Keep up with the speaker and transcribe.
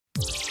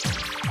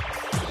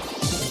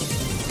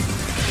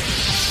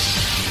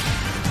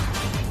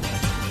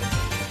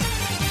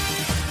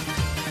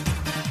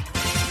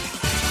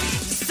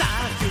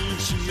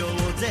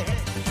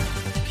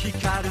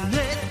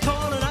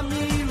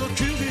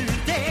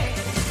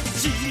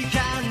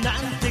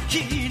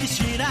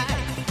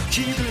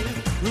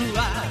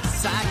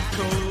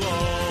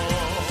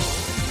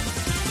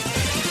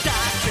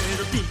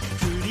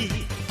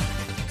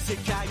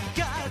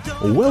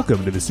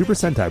Welcome to the Super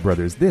Sentai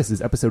Brothers. This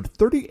is episode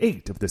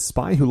 38 of The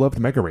Spy Who Loved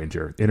Mega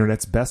Ranger,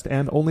 internet's best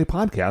and only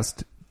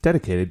podcast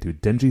dedicated to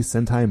Denji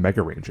Sentai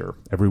Mega Ranger.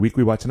 Every week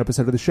we watch an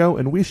episode of the show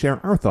and we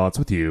share our thoughts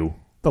with you,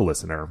 the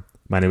listener.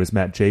 My name is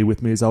Matt J.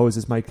 With me as always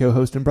is my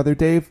co-host and brother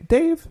Dave.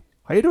 Dave,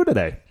 how you doing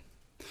today?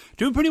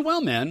 Doing pretty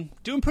well, man.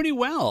 Doing pretty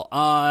well.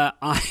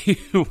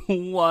 It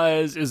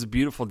was a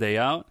beautiful day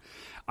out.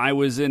 I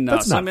was in...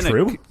 That's not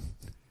true.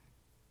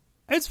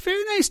 It's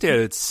very nice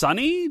day. It's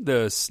sunny.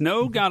 The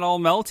snow got all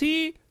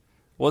melty.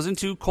 Wasn't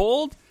too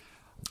cold.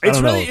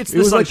 It's really, it's the It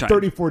was sunshine.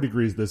 like 34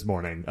 degrees this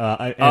morning,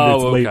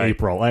 it's late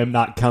April. I am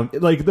not counting...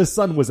 Like, the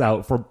sun was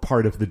out for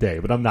part of the day,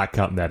 but I'm not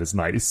counting that as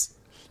nice.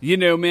 You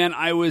know, man,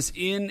 I was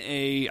in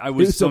a...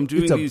 It's a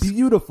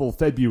beautiful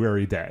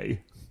February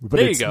day. But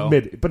there you go.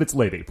 But it's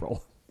late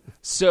April.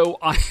 So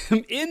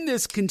I'm in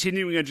this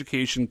continuing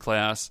education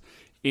class,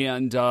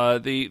 and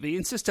they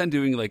insist on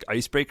doing, like,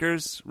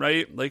 icebreakers,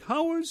 right? Like,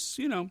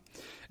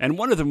 and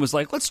one of them was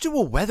like, let's do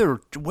a weather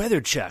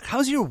check.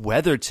 How's your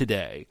weather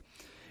today?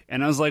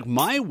 And I was like,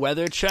 my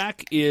weather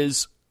check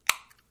is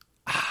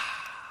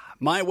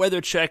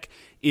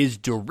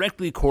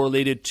directly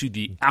correlated to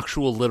the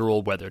actual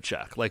literal weather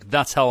check. Like,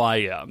 that's how I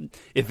am.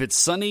 If it's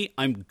sunny,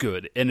 I'm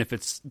good. And if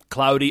it's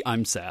cloudy,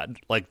 I'm sad.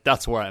 Like,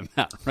 that's where I'm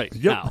at right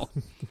now.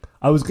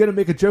 I was going to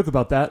make a joke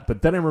about that,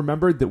 but then I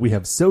remembered that we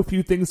have so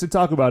few things to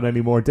talk about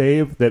anymore,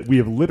 Dave, that we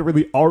have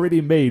literally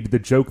already made the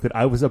joke that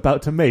I was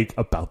about to make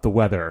about the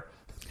weather.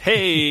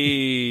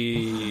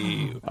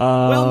 Hey!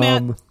 Well,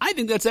 Matt, I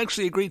think that's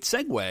actually a great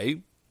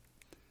segue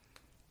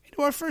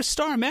into our first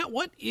star. Matt,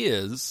 what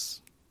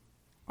is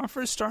our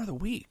first star of the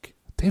week?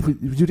 Dave,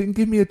 you didn't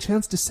give me a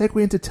chance to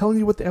segue into telling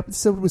you what the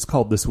episode was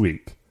called this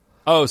week.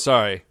 Oh,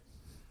 sorry.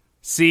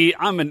 See,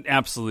 I'm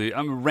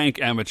a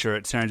rank amateur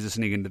at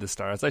transitioning into the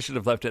stars. I should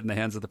have left it in the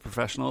hands of the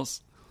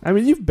professionals. I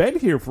mean, you've been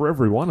here for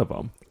every one of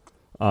them.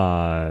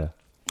 Yeah,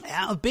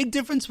 a big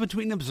difference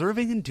between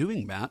observing and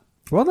doing, Matt.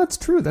 Well, that's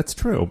true.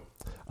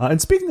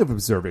 And speaking of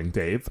observing,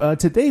 Dave,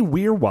 today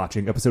we're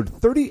watching episode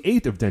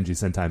 38 of Denji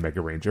Sentai Mega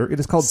Ranger. It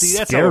is called See,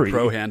 that's Scary. how a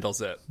pro handles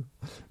it.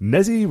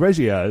 Nezi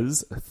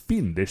Regia's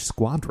Fiendish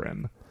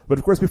Squadron. But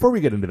of course, before we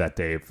get into that,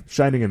 Dave,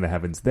 shining in the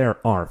heavens, there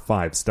are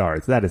 5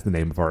 stars. That is the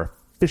name of our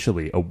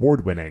officially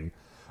award-winning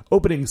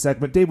opening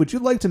segment. Dave, would you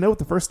like to know what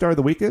the first star of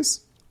the week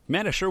is?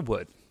 Man, I sure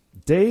would.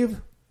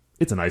 Dave,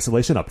 it's an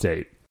isolation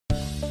update.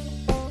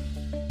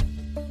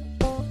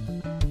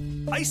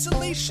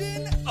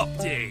 Isolation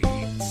update.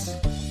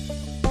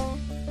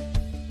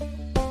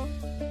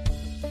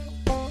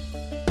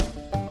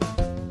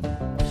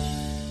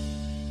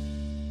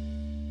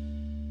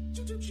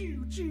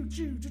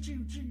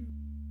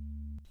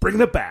 Bringing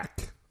it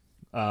back.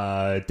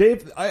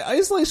 Dave,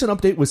 Isolation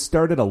Update was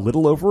started a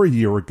little over a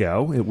year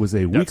ago. It was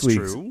a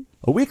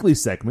weekly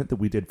segment that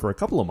we did for a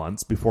couple of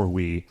months before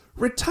we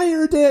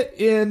retired it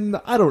in,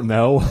 I don't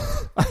know,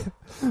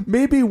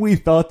 maybe we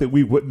thought that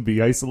we wouldn't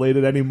be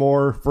isolated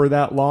anymore for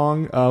that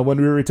long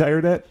when we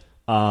retired it.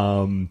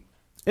 In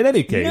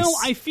any case. No,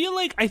 I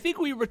think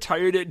we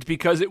retired it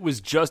because it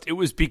was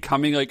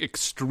becoming like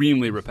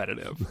extremely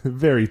repetitive.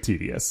 Very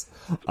tedious.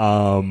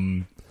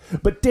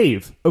 But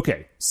Dave,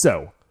 okay,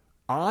 so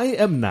I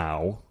am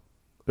now,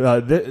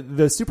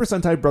 the Super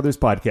Sentai Brothers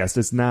podcast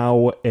is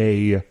now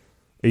a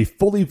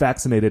fully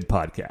vaccinated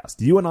podcast.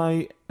 You and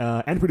I,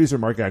 and producer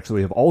Mark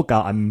actually have all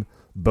gotten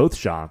both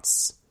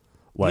shots.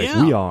 We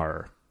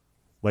are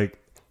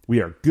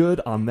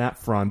good on that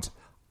front.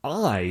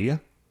 I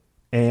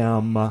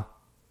am a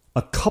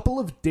couple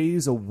of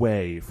days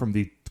away from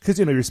because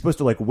you're supposed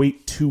to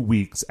wait 2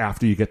 weeks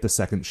after you get the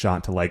second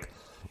shot to let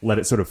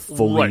it sort of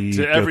fully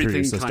go everything through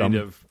your system. kind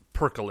of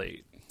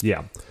percolate.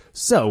 Yeah.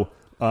 So,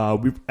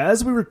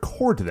 as we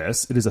record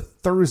this, it is a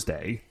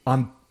Thursday.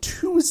 On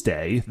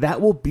Tuesday,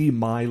 that will be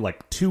my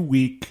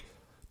 2-week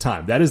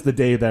time. That is the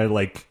day that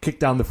I kick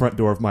down the front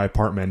door of my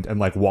apartment and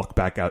walk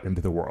back out into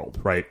the world,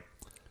 right?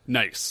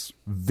 Nice.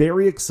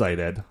 Very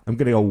excited. I'm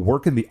going to go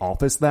work in the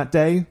office that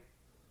day.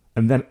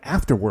 And then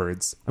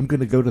afterwards, I'm going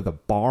to go to the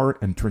bar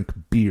and drink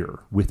beer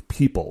with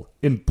people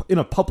in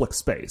a public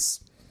space.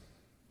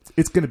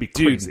 It's going to be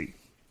crazy. Dude.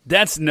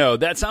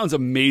 That sounds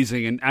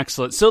amazing and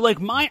excellent. So,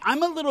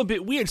 I'm a little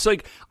bit weird. So,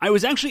 I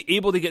was actually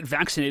able to get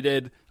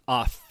vaccinated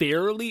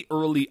fairly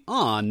early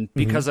on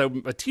because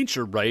I'm a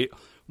teacher, right?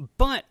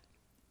 But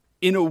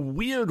in a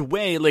weird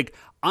way,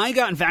 I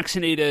got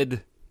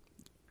vaccinated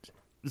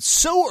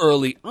so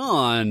early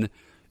on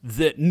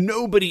that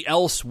nobody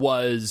else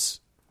was...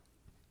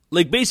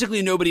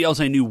 basically nobody else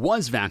I knew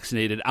was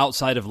vaccinated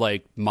outside of,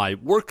 my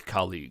work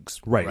colleagues,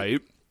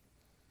 right?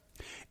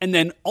 And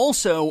then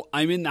also,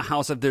 I'm in the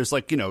house of, there's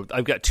I've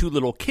got 2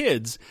 little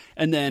kids,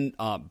 and then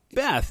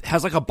Beth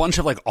has a bunch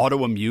of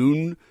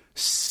autoimmune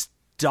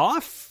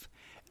stuff,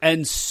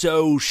 and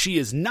so she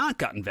has not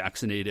gotten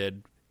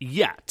vaccinated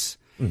yet.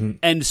 Mm-hmm.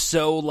 And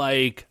so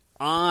I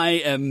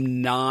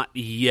am not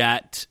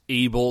yet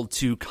able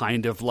to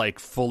kind of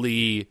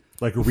fully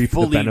like reap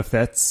the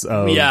benefits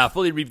of... Yeah,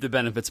 fully reap the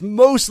benefits.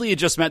 Mostly it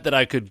just meant that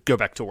I could go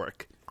back to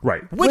work.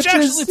 Right. Which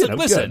actually, is, it's like,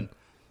 listen... good.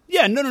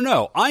 Yeah,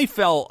 no. I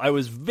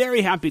was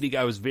very happy to.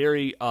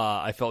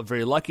 I felt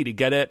very lucky to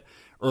get it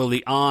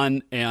early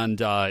on, and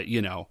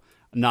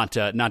not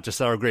to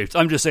sour grapes.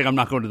 I'm just saying I'm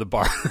not going to the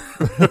bar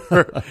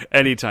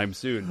anytime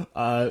soon.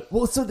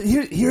 Well, so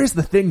here's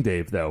the thing,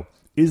 Dave. Though,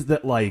 is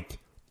that like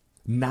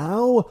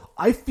now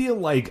I feel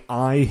like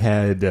I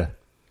had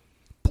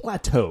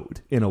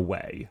plateaued in a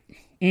way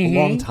a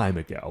long time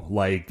ago.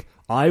 Like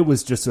I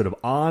was just sort of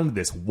on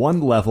this one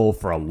level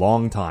for a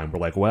long time. We're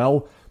like,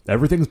 well.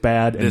 Everything's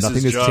bad and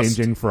nothing is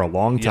changing for a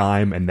long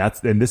time, and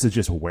this is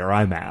just where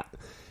I'm at.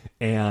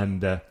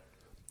 And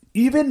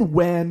even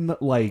when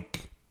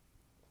like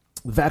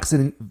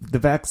the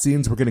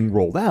vaccines were getting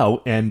rolled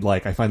out, and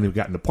like I finally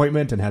got an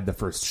appointment and had the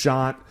first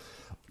shot,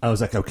 I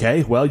was like,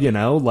 okay, well,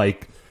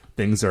 like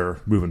things are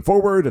moving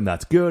forward, and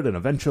that's good, and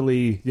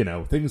eventually,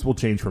 things will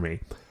change for me.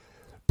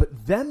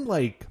 But then,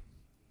 like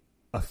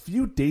a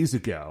few days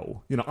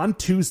ago, on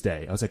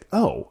Tuesday, I was like,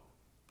 oh,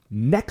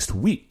 next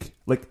week,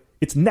 like.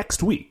 It's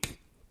next week.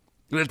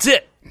 That's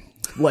it.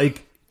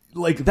 Like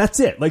that's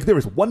it. Like there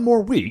was one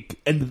more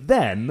week, and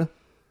then,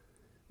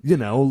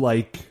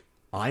 like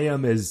I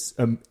am as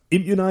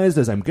immunized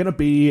as I'm gonna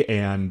be,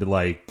 and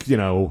like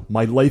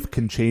my life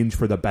can change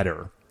for the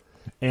better.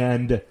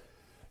 And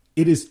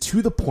it is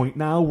to the point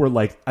now where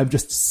like I'm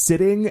just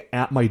sitting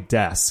at my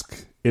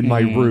desk in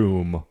my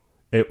room,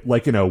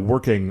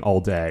 working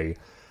all day.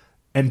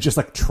 And just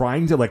like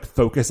trying to like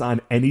focus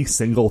on any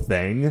single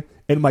thing,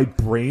 and my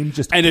brain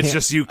just and can't, it's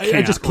just you can't.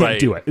 I just can't right.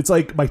 do it. It's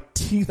like my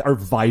teeth are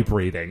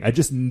vibrating. I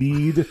just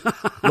need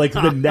like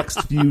the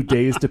next few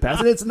days to pass,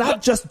 and it's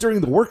not just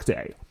during the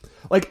workday.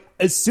 Like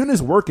as soon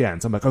as work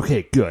ends, I'm like,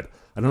 okay, good.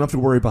 I don't have to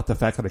worry about the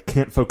fact that I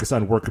can't focus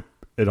on work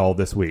at all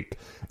this week.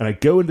 And I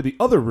go into the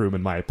other room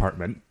in my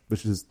apartment,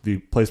 which is the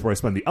place where I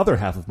spend the other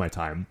half of my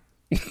time,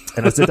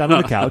 and I sit down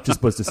on the couch as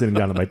opposed to sitting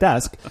down at my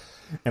desk.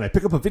 And I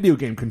pick up a video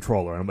game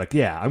controller, and I'm like,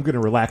 yeah, I'm going to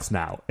relax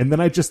now. And then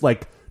I just,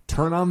 like,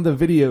 turn on the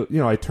video,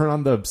 I turn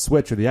on the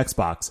Switch or the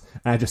Xbox,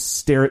 and I just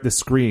stare at the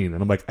screen.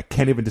 And I'm like, I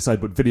can't even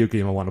decide what video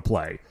game I want to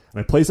play. And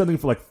I play something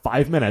for, like,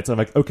 5 minutes, and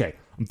I'm like, okay,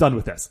 I'm done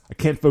with this. I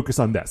can't focus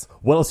on this.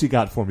 What else you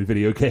got for me,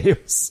 video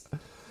games?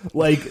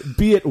 Like,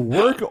 be it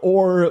work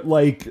or,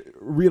 like,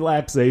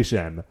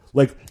 relaxation.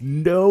 Like,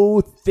 no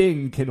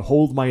thing can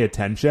hold my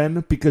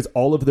attention because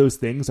all of those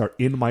things are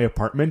in my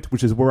apartment,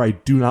 which is where I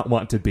do not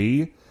want to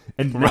be.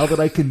 And now that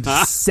I can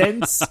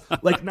sense,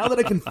 like, now that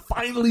I can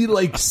finally,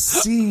 like,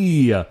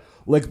 see,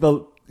 like,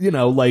 the,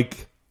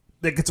 like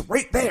it's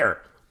right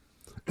there.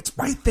 It's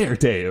right there,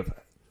 Dave.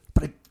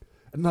 But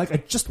I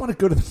just want to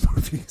go to the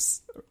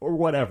movies or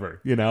whatever,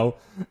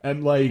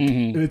 and, like,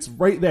 and it's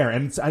right there.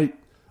 And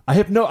I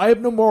have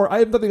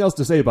nothing else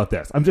to say about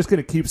this. I'm just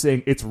going to keep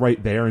saying it's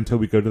right there until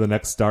we go to the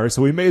next star.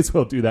 So we may as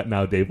well do that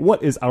now, Dave.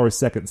 What is our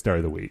second star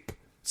of the week?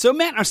 So,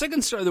 Matt, our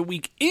second star of the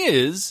week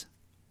is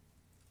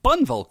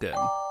Bun Vulcan.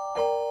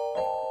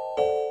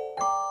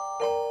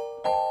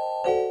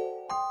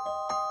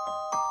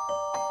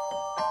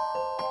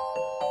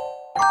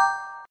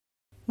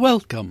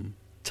 Welcome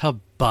to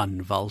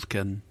Bun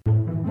Vulcan.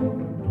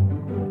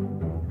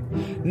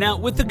 Now,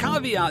 with the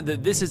caveat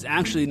that this is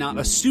actually not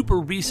a super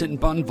recent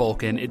Bun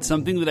Vulcan, it's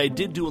something that I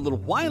did do a little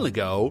while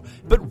ago,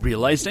 but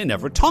realized I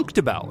never talked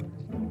about.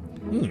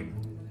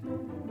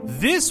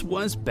 This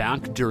was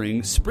back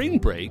during spring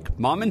break.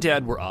 Mom and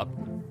Dad were up.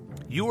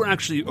 You were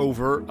actually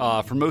over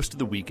for most of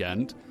the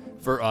weekend,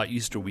 for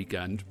Easter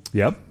weekend.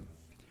 Yep.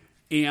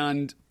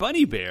 And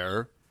Bunny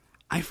Bear,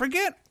 I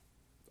forget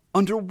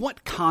under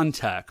what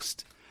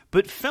context,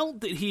 but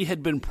felt that he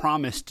had been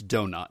promised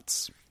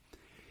donuts.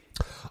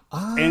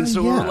 And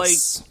so yes. we're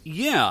like,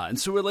 yeah. And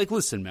so we're like,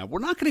 listen, man, we're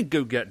not going to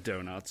go get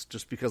donuts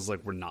just because,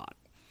 like, we're not.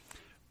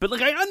 But,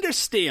 like, I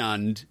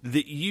understand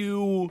that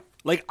you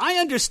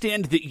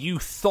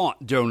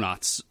thought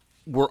donuts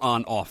were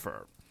on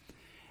offer.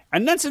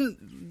 And that's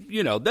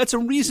that's a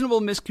reasonable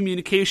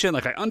miscommunication.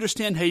 Like, I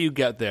understand how you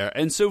get there.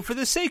 And so for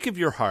the sake of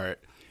your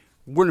heart,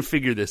 we're going to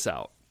figure this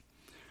out.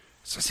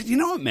 So I said, you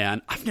know what,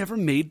 man? I've never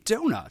made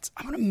donuts.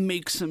 I'm going to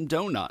make some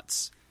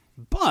donuts.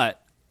 But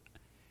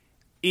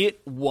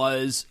it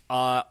was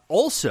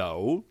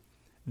also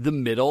the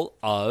middle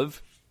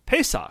of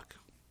Pesach.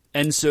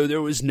 And so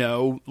there was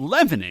no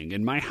leavening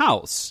in my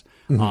house.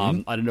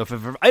 I don't know if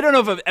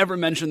I've ever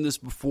mentioned this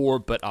before,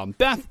 but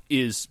Beth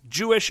is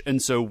Jewish,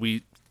 and so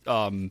we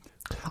I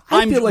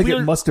feel like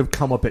it must have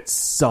come up at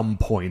some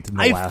point in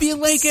the last 6 years. I feel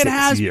like it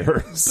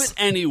has. But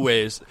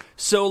anyways,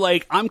 so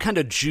like I'm kind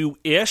of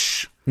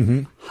Jewish.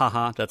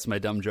 Haha, that's my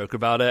dumb joke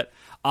about it.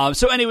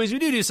 So anyways, we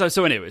do so.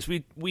 So anyways,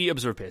 we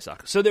observe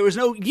Pesach. So there was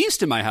no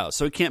yeast in my house,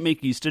 so I can't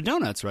make yeast to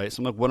donuts, right? So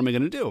I'm like, what am I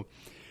going to do?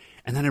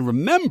 And then I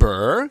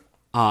remember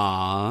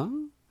that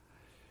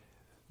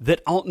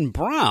Alton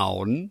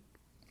Brown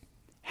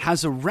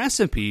has a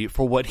recipe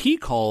for what he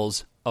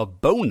calls a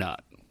bonut,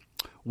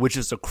 which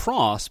is a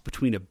cross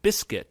between a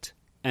biscuit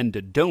and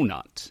a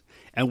donut.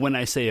 And when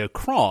I say a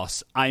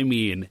cross, I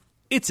mean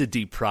it's a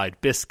deep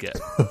fried biscuit.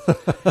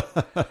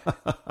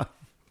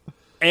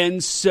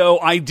 And so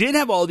I did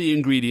have all the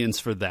ingredients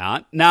for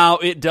that. Now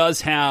it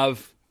does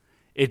have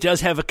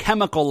a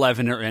chemical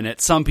leavener in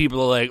it. Some people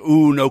are like,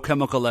 ooh, no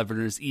chemical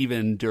leaveners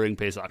even during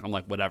Pesach. I'm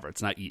like, whatever,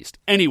 it's not yeast.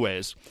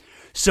 Anyways,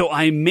 so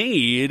I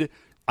made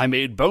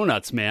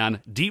Bonuts, man,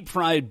 deep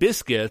fried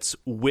biscuits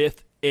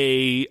with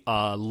a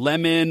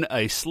lemon,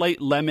 a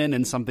slight lemon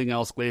and something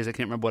else glaze. I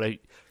can't remember what I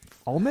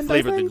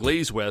flavored the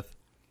glaze with.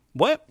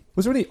 What?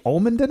 Was there any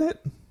almond in it?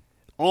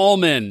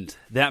 Almond.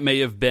 That may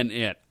have been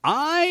it.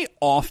 I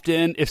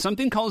often, if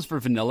something calls for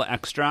vanilla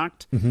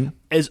extract,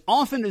 as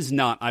often as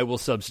not, I will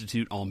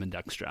substitute almond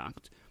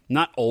extract.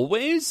 Not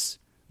always,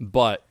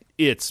 but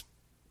it's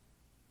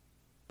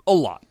a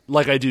lot.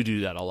 Like, I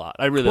do that a lot.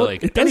 I really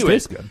like it. Does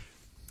taste good.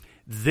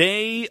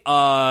 They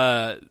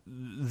were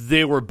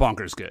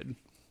bonkers good.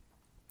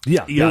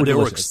 Yeah,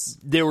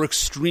 they were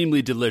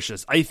extremely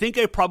delicious. I think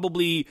I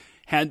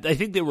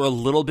think they were a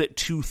little bit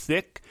too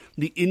thick.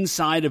 The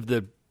inside of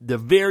the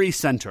very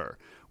center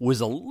was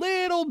still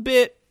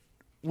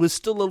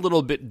a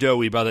little bit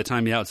doughy by the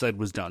time the outside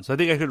was done. So I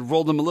think I could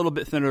roll them a little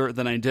bit thinner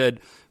than I did,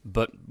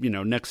 but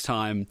next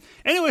time.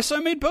 Anyway, so I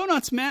made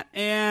Bonuts, Matt,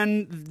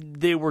 and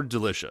they were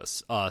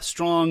delicious.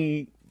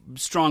 Strong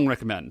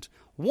recommend.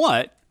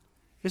 What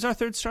is our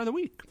third star of the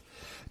week?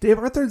 Dave,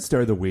 our third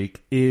star of the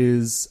week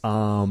is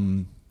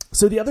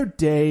so the other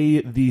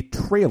day the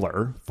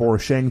trailer for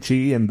Shang-Chi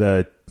and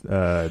the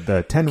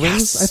 10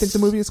 Rings, I think the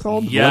movie is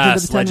called.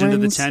 Yes, Legend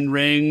of the Ten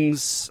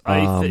Rings.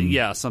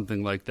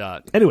 Something like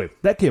that. Anyway,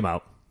 that came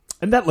out,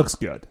 and that looks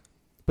good.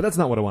 But that's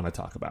not what I want to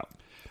talk about.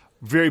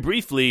 Very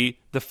briefly,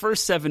 the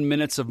first 7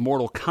 minutes of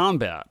Mortal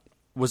Kombat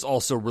was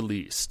also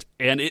released,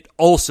 and it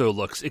also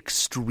looks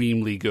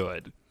extremely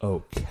good.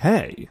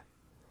 Okay.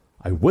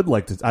 I would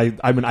like to... I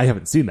mean, I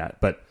haven't seen that,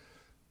 but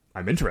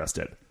I'm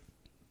interested.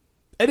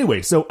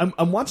 Anyway, so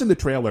I'm watching the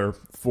trailer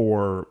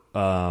for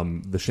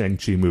the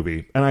Shang-Chi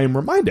movie, and I am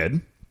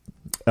reminded,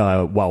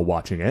 while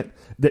watching it,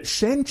 that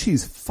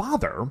Shang-Chi's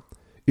father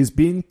is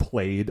being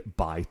played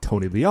by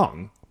Tony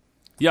Leung.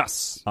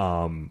 Yes.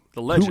 The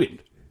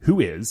legend. Who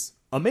is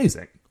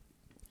amazing.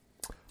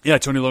 Yeah,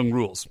 Tony Leung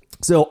rules.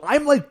 So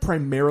I'm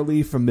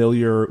primarily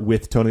familiar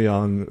with Tony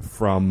Leung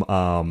from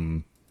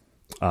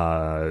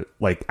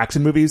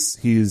action movies.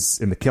 He's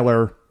in The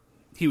Killer.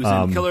 He was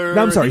in Killer.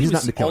 No, I'm sorry. He's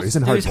not in The Killer. He's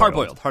in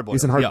Hardboiled.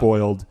 He's in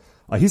Hardboiled.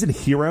 Yeah. He's in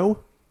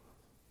Hero.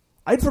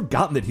 I'd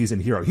forgotten that he's in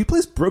Hero. He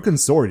plays Broken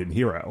Sword in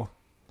Hero.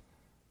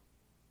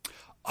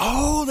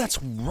 Oh,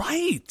 that's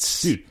right.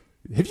 Dude,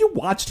 have you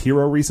watched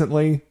Hero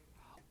recently?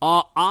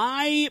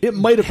 It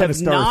might have been a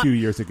star a few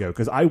years ago,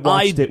 because I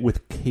watched it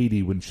with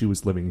Katie when she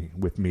was living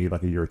with me a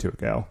year or two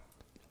ago.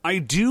 I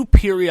do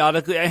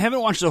periodically, I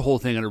haven't watched the whole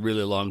thing in a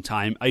really long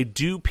time. I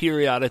do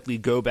periodically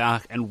go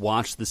back and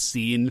watch the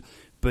scene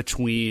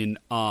between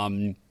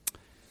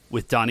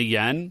with Donnie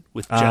Yen,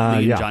 with Jet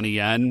Li and Johnny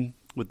Yen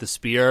with the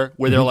spear,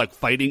 where they're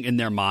fighting in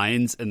their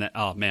minds, and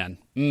oh man,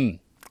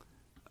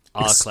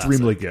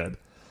 extremely good.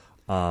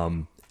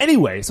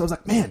 Anyway, so I was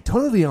like, man,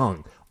 Tony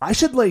Leung, I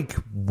should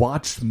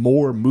watch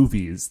more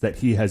movies that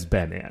he has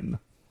been in,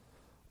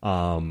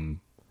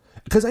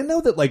 because I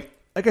know that like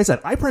I said,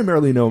 I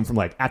primarily know him from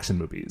action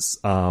movies,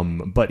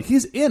 but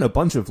he's in a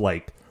bunch of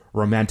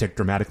romantic,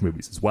 dramatic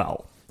movies as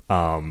well.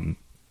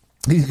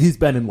 He's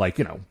been in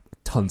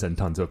tons and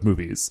tons of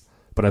movies,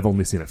 but I've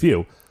only seen a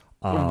few.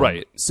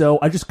 Right. So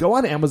I just go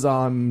on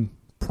Amazon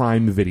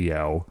Prime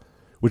Video,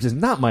 which is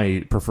not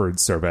my preferred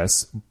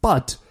service,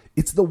 but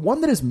it's the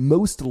one that is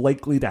most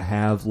likely to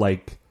have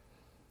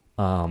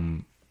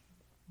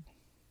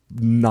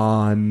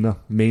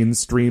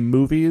non-mainstream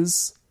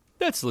movies.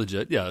 That's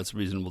legit. Yeah, that's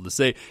reasonable to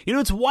say.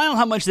 It's wild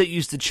how much that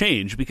used to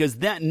change, because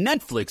that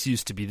Netflix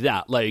used to be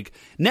that.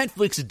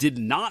 Netflix did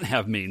not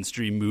have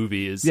mainstream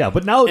movies. Yeah,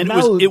 but now...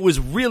 it was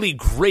really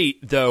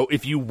great, though,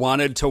 if you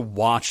wanted to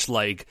watch,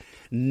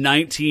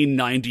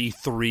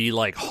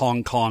 1993,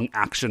 Hong Kong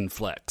action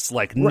flicks.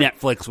 Right.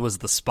 Netflix was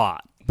the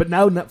spot. But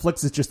now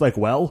Netflix is just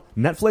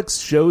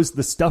Netflix shows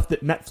the stuff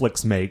that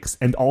Netflix makes,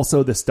 and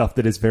also the stuff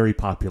that is very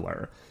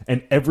popular.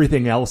 And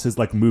everything else is,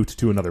 moved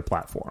to another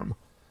platform.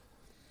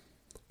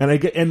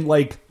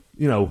 And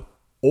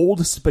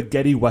old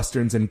spaghetti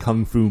westerns and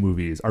kung fu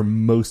movies are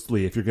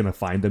mostly, if you're going to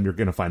find them, you're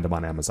going to find them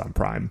on Amazon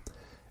Prime.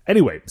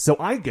 Anyway, so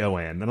I go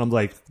in and I'm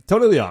like,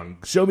 Tony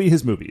Leung, show me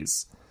his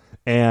movies.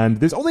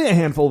 And there's only a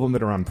handful of them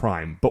that are on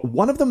Prime, but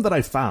one of them that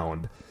I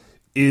found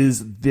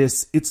is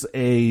it's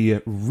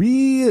a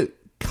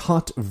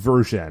recut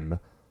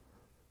version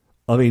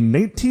of a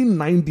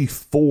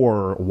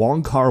 1994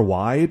 Wong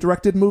Kar-wai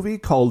directed movie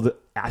called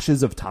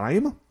Ashes of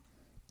Time.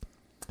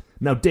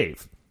 Now,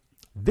 Dave,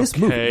 this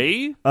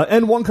movie,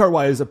 and Wong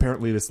Kar-wai is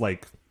apparently this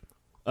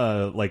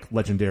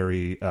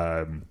legendary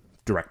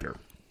director.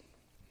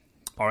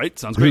 All right,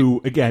 sounds great.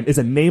 Who again is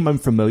a name I'm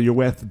familiar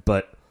with,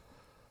 but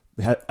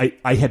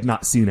I had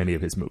not seen any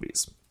of his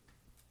movies,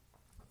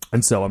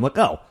 and so I'm like,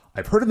 oh,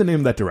 I've heard of the name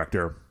of that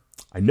director.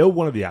 I know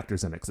one of the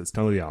actors in it, 'cause it's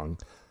Tony Leung,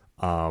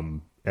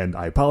 and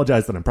I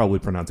apologize that I'm probably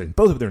pronouncing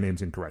both of their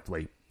names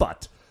incorrectly,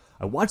 but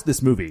I watched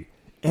this movie,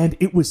 and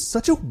it was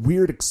such a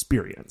weird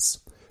experience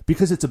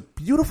because it's a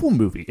beautiful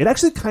movie. It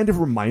actually kind of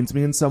reminds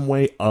me in some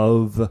way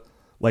of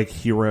like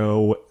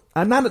Hero,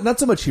 not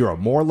so much Hero,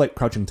 more like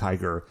Crouching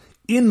Tiger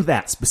in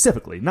that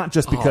specifically, not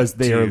just because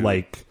they are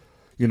like,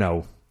 you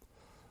know,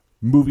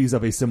 movies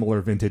of a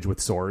similar vintage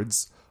with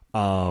swords.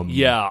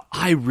 Yeah,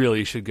 I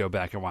really should go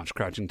back and watch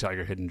Crouching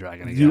Tiger, Hidden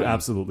Dragon again. You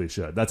absolutely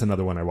should. That's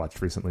another one I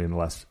watched recently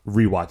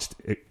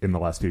rewatched in the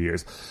last few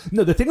years.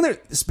 No, the thing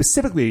that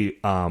specifically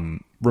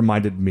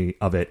reminded me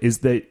of it is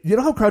that, you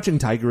know how Crouching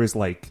Tiger is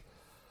like,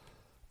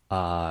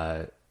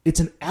 it's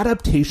an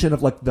adaptation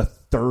of like the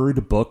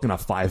third book in a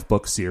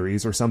 5-book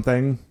series or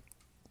something?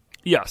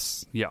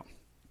 Yes, yeah.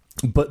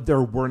 But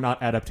there were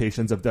not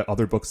adaptations of the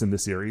other books in the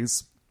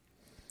series.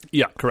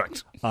 Yeah,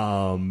 correct.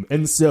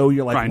 And so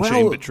you're like, Crying well,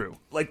 shame, but true.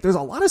 Like, there's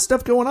a lot of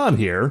stuff going on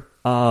here.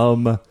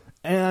 And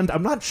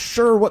I'm not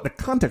sure what the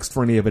context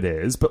for any of it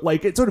is, but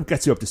like, it sort of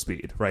gets you up to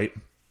speed, right?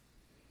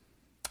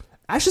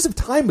 Ashes of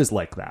Time is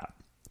like that.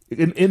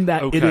 In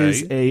that it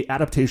is a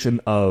adaptation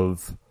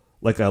of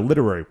like a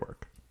literary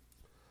work.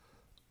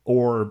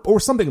 Or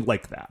something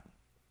like that.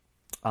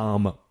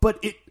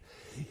 But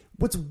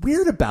what's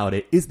weird about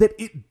it is that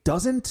it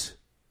does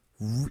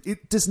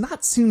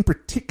not seem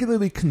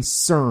particularly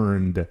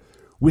concerned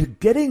with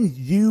getting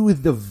you,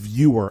 the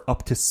viewer,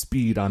 up to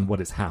speed on what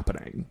is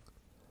happening.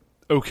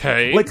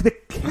 Okay. Like, the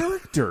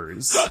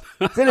characters,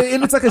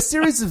 and it's like a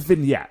series of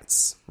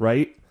vignettes,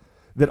 right?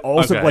 That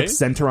all sort of, like,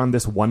 center on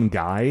this one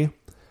guy,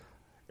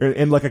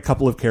 and, like, a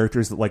couple of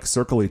characters that, like,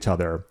 circle each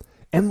other.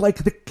 And,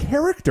 like, the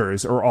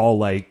characters are all,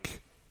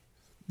 like,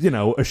 you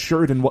know,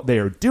 assured in what they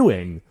are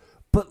doing.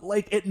 But,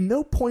 like, at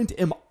no point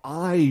am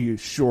I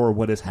sure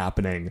what is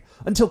happening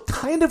until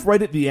kind of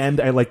right at the end,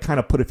 I, like, kind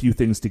of put a few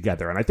things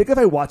together. And I think if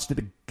I watched it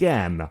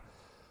again,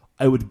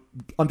 I would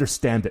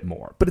understand it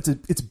more. But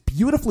it's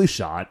beautifully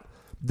shot.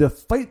 The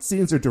fight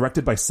scenes are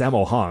directed by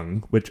Sammo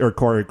Hung, which are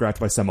choreographed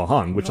by Sammo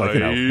Hung, which, like, you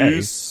know,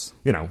 hey,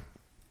 you know.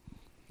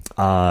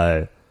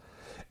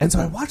 And so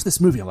I watched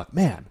this movie, I'm like,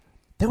 man,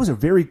 that was a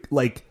very,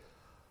 like,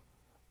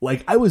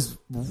 I was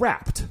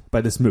rapt by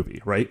this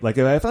movie, right? Like,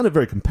 I found it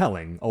very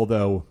compelling,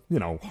 although, you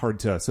know, hard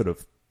to sort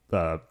of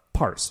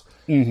parse.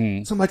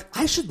 Mm-hmm. So I'm like,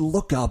 I should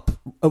look up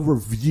a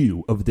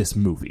review of this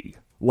movie.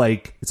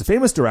 Like, it's a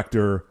famous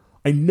director.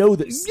 I know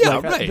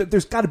that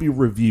there's got to be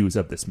reviews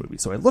of this movie.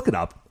 So I look it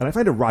up, and I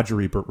find a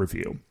Roger Ebert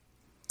review.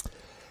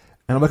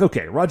 And I'm like,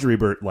 okay, Roger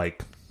Ebert,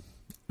 like,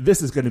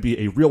 this is going to be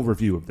a real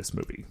review of this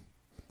movie.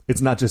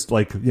 It's not just,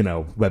 like, you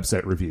know,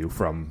 website review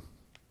from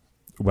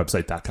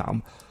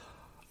website.com.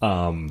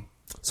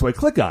 So I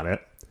click on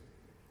it,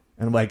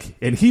 and I'm like,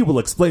 and he will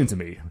explain to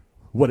me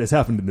what has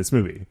happened in this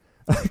movie.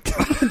 I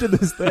go into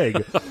this thing,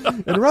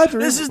 and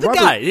this is the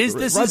guy.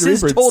 This is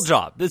his whole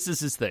job. This is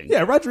his thing.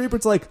 Yeah, Roger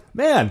Ebert's like,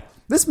 man,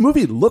 this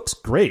movie looks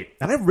great,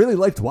 and I really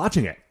liked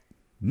watching it.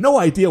 No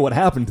idea what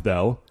happened,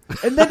 though.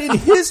 And then in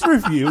his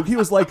review, he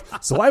was like,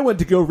 so I went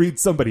to go read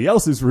somebody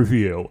else's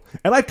review.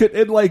 And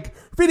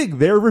reading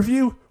their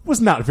review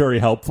was not very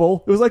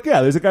helpful. It was like,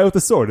 yeah, there's a guy with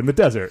a sword in the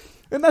desert.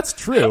 And that's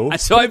true.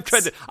 So I'm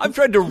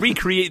trying to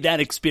recreate that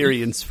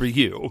experience for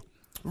you.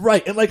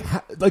 Right. And like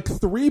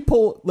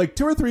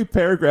 2 or 3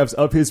 paragraphs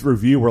of his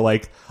review were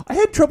like, I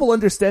had trouble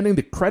understanding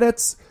the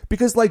credits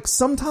because like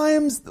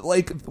sometimes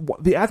like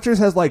the actors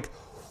has like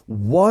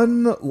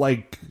one,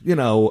 like, you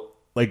know,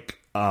 like,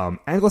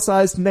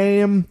 anglicized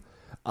name,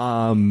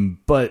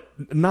 but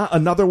not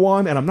another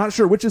one, and I'm not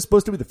sure which is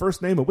supposed to be the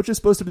first name and which is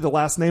supposed to be the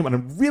last name, and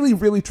I'm really,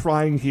 really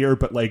trying here,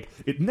 but like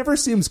it never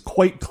seems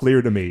quite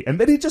clear to me. And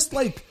then he just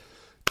like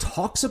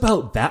talks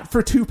about that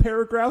for 2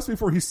 paragraphs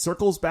before he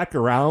circles back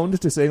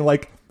around to saying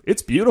like,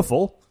 it's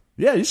beautiful.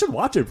 Yeah, you should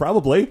watch it,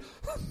 probably.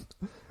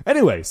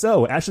 Anyway,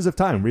 so Ashes of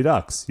Time,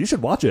 Redux. You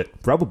should watch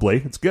it,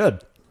 probably. It's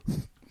good.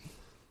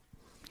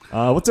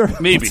 What's our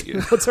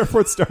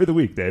 4th star of the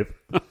week, Dave?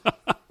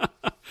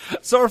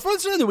 So our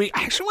 4th star of the week,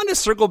 I actually want to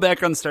circle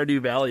back on Stardew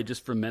Valley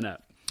just for a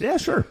minute. Yeah,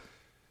 sure.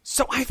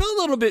 So I felt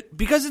a little bit,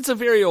 because it's a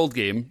very old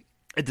game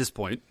at this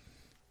point,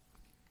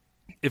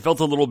 it felt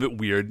a little bit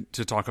weird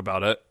to talk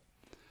about it.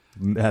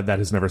 That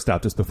has never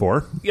stopped us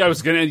before. Yeah,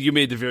 you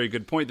made the very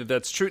good point that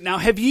that's true. Now,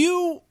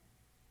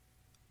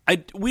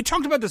 we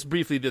talked about this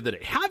briefly the other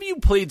day. Have you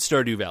played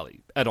Stardew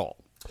Valley at all?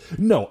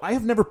 No, I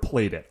have never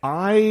played it.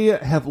 I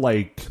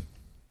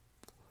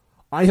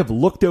have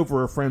looked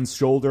over a friend's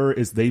shoulder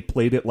as they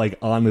played it, like,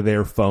 on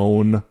their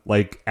phone,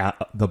 like, at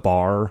the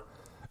bar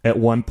at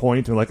one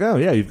point. And like, oh,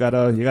 yeah, you got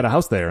a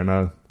house there and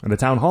a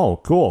town hall.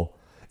 Cool.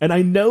 And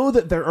I know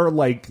that there are,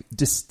 like,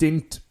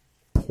 distinct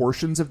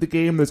portions of the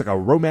game. There's, like, a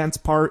romance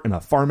part and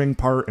a farming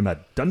part and a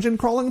dungeon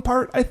crawling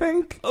part, I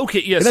think.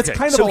 Okay, yes. And that's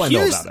kind of all I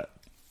know about it.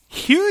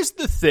 Here's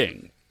the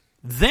thing.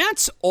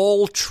 That's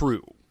all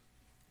true.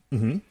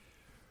 Mm-hmm.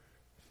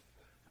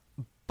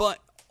 But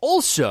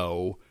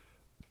also,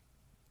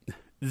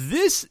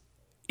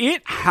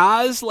 it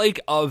has, like,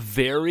 a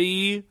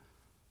very,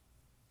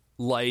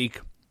 like,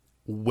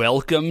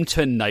 welcome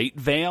to Night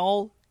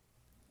Vale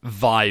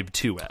vibe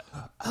to it.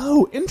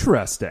 Oh,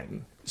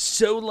 interesting.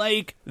 So,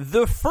 like,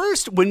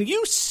 when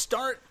you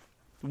start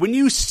when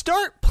you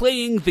start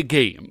playing the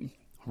game,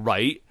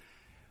 right,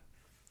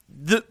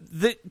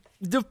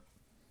 the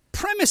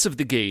premise of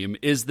the game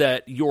is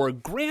that your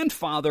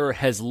grandfather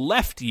has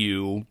left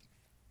you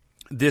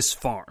this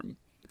farm.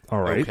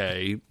 All right.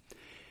 Okay.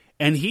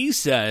 And he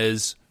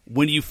says,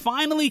 when you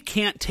finally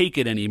can't take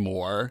it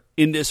anymore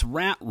in this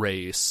rat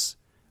race,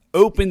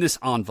 open this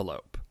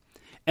envelope.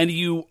 And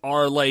you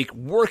are like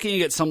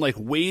working at some like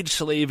wage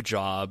slave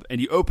job,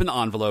 and you open the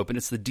envelope and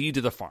it's the deed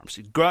to the farm.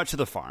 So you go out to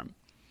the farm.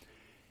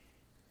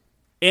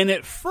 And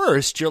at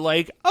first you're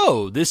like,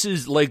 oh, this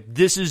is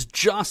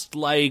just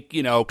like,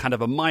 you know, kind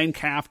of a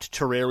Minecraft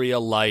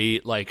Terraria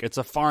light. Like, it's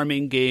a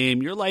farming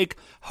game. You're like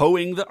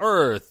hoeing the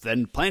earth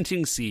and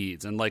planting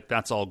seeds, and like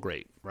that's all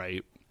great,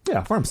 right?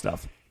 Yeah, farm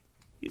stuff.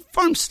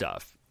 Farm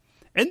stuff.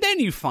 And then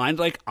you find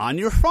like on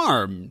your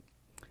farm,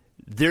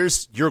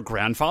 there's your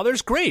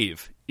grandfather's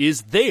grave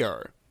is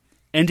there.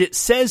 And it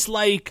says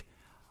like,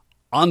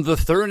 on the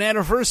 3rd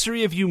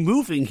anniversary of you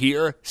moving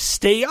here,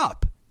 stay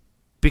up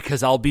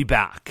because I'll be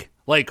back.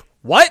 Like,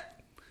 what?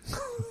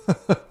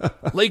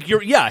 Like,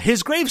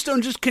 his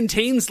gravestone just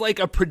contains like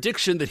a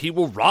prediction that he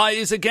will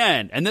rise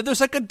again. And then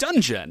there's like a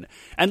dungeon.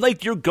 And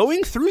like, you're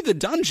going through the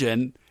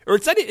dungeon, or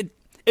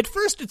at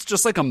first it's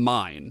just like a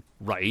mine,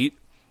 right?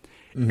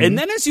 Mm-hmm. And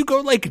then as you go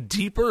like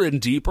deeper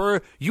and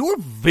deeper, you're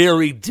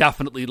very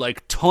definitely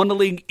like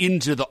tunneling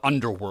into the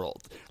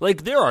underworld.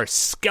 Like, there are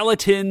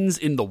skeletons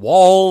in the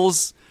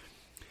walls.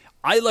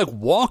 I like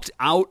walked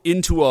out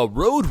into a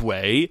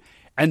roadway,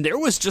 and there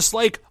was just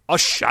like a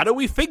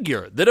shadowy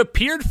figure that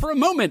appeared for a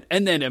moment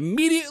and then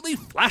immediately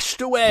flashed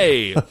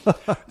away.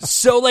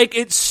 So like,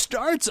 it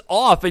starts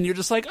off and you're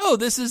just like, oh,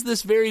 this is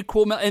this very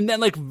cool. And then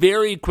like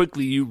very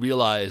quickly you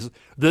realize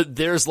that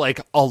there's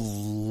like a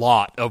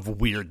lot of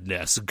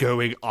weirdness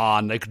going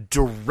on like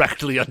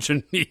directly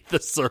underneath the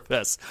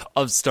surface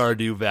of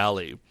Stardew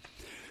Valley.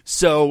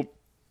 So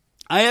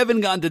I haven't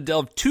gotten to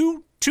delve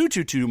too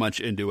much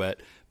into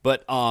it,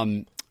 but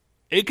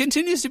it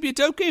continues to be a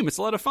dope game. It's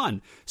a lot of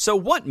fun. So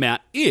what,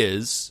 Matt,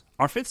 is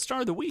our 5th star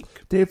of the week?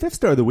 Dave, 5th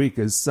star of the week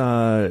is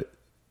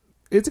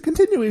it's a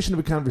continuation of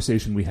a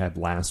conversation we had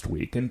last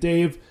week. And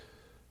Dave,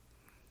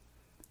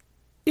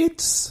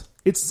 it's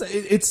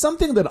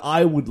something that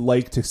I would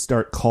like to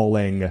start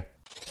calling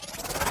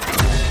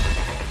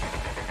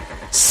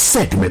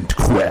Segment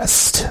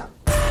Quest.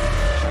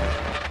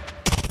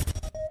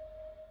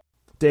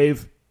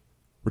 Dave,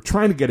 we're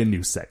trying to get a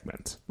new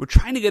segment.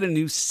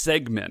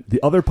 The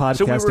other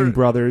podcasting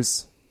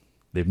brothers,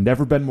 they've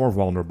never been more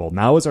vulnerable.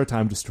 Now is our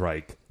time to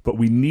strike. But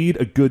we need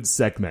a good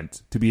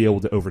segment to be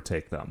able to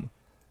overtake them.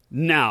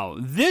 Now,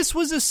 this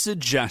was a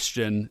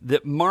suggestion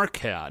that Mark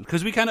had,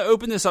 because we kind of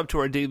opened this up to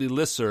our daily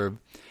listserv.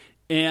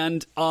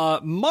 And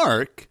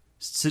Mark,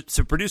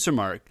 so producer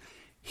Mark,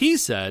 he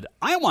said,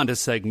 I want a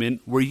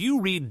segment where you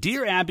read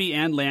Dear Abby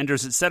and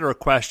Landers, etc.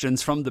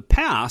 questions from the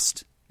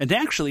past and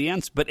actually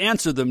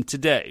answer them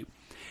today.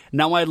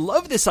 Now, I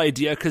love this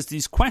idea because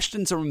these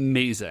questions are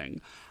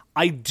amazing.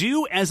 I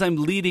do, as I'm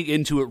leading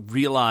into it,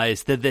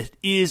 realize that this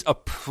is a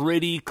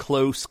pretty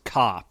close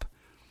cop.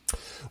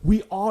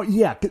 We are,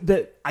 yeah,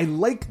 I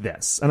like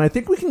this, and I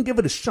think we can give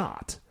it a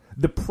shot.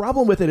 The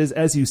problem with it is,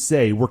 as you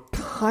say, we're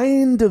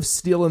kind of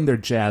stealing their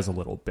jazz a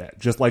little bit,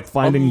 just like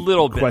finding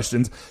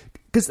questions.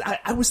 Because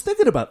I was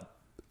thinking about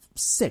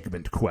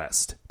Segment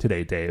Quest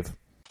today, Dave.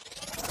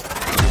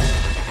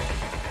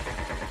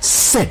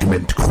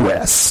 Segment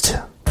Quest.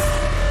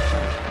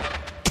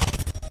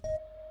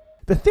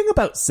 The thing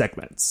about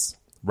segments,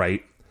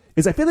 right,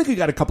 is I feel like you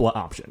got a couple of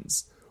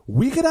options.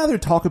 We could either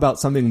talk about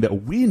something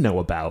that we know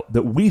about,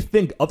 that we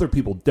think other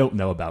people don't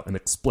know about, and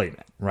explain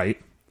it,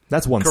 right?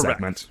 That's one Correct.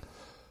 segment.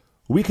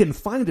 We can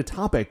find a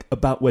topic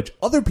about which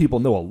other people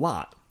know a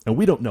lot, and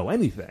we don't know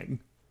anything,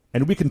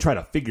 and we can try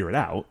to figure it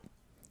out.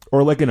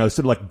 Or like, sort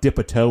of like dip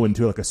a toe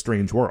into like a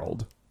strange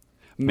world.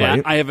 Matt,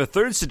 right? I have a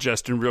third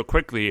suggestion real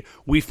quickly.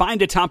 We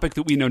find a topic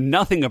that we know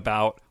nothing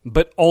about,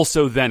 but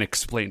also then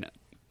explain it.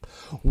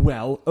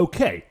 Well,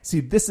 okay.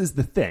 See, this is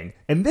the thing.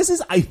 And this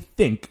is, I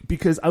think,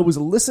 because I was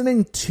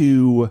listening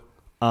to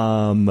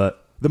the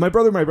My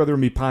Brother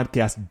and Me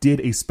podcast did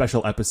a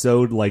special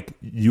episode, like,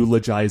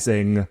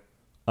 eulogizing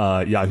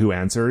Yahoo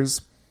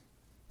Answers.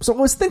 So I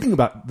was thinking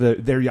about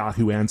their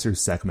Yahoo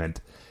Answers segment.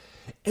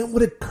 And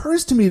what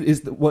occurs to me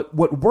is that what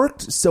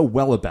worked so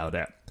well about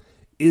it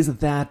is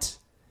that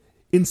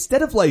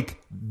instead of,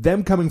 like,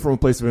 them coming from a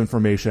place of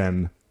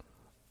information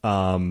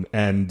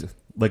and,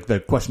 like, the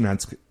question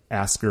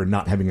asker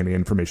not having any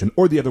information,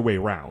 or the other way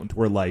around,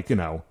 where like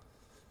the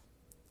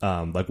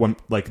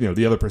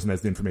other person has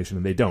the information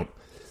and they don't.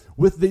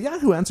 With the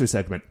Yahoo Answer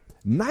segment,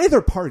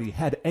 neither party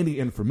had any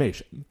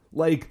information.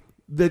 Like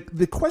the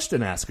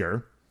question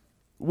asker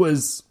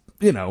was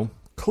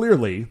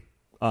clearly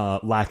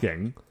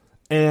lacking,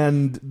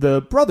 and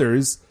the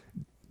brothers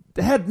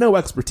had no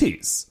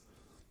expertise,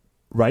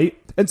 right?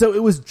 And so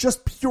it was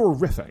just pure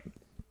riffing,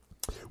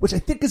 which I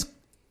think is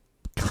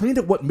kind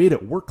of what made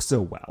it work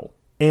so well.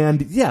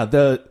 And yeah,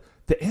 the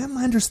Ann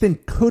Landers thing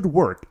could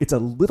work. It's a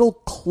little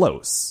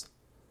close.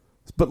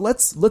 but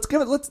let's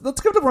give it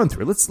a run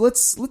through. Let's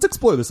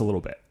explore this a little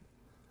bit.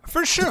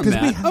 For sure,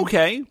 Matt.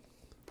 Okay.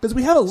 Because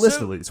we have a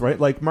list of these, right?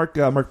 Like Mark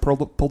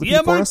pulled a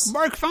few for us.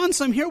 Mark found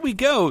some. Here we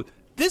go.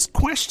 This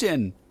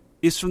question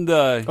is from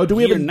the do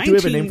we have a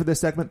name for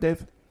this segment,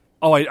 Dave?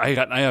 Oh, I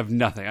have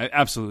nothing.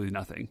 Absolutely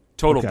nothing.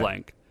 Total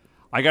blank.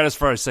 I got as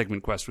far as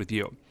segment quest with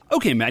you.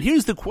 Okay, Matt,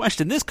 here's the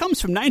question. This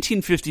comes from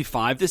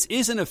 1955. This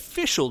is an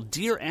official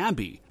Dear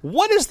Abby.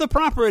 What is the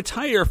proper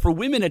attire for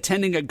women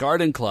attending a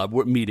garden club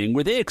meeting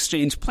where they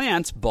exchange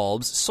plants,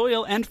 bulbs,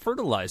 soil, and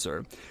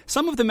fertilizer?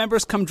 Some of the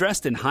members come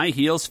dressed in high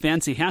heels,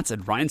 fancy hats,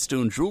 and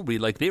rhinestone jewelry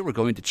like they were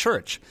going to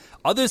church.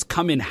 Others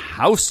come in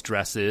house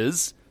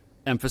dresses,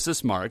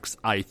 emphasis marks,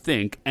 I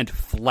think, and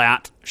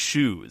flat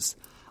shoes.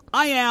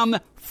 I am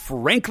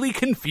frankly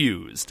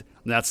confused.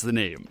 That's the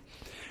name.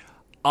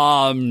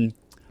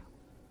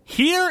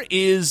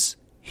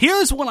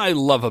 Here's what I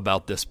love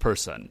about this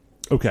person.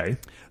 Okay.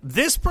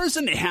 This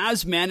person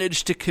has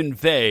managed to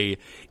convey,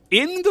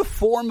 in the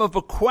form of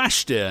a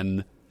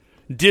question,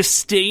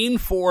 disdain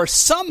for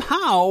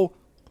somehow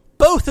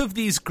both of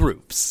these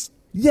groups.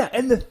 Yeah,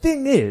 and the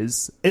thing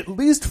is, at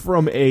least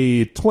from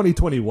a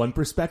 2021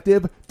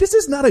 perspective, this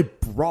is not a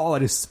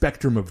broad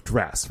spectrum of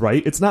dress,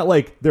 right? It's not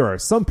like there are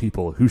some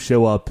people who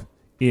show up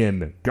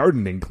in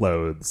gardening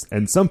clothes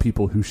and some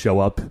people who show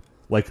up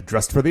like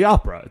dressed for the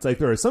opera. It's like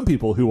there are some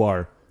people who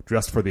are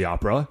dressed for the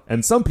opera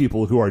and some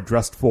people who are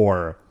dressed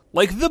for...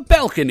 like the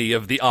balcony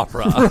of the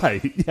opera.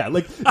 Right, yeah,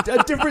 like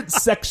a different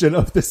section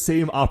of the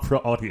same opera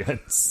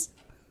audience.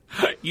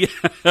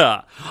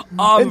 Yeah.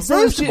 And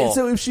so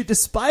if she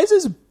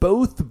despises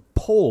both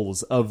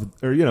poles of,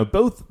 or,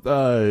 both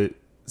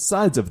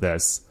sides of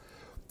this,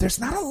 there's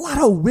not a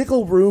lot of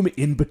wiggle room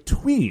in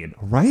between,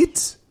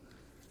 right?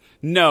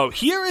 No,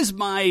 here is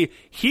my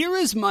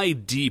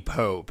deep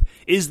hope,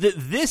 is that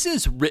this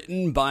is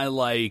written by,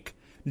 like,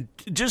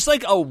 just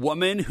like a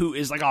woman who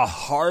is like a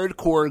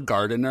hardcore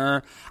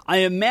gardener. I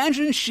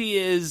imagine she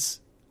is,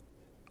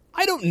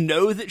 I don't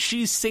know that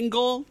she's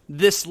single,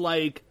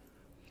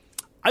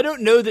 I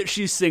don't know that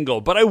she's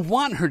single, but I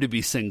want her to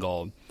be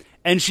single.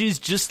 And she's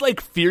just like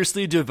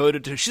fiercely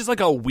devoted to, she's like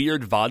a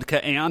weird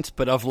vodka aunt,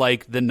 but of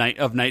like the night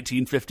of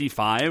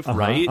 1955,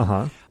 right?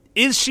 Uh-huh.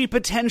 Is she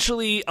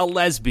potentially a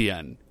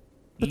lesbian?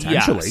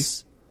 Potentially.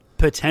 Yes.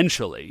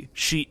 Potentially.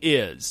 She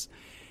is.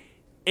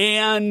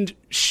 And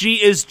she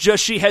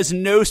has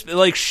no,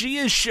 like, she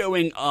is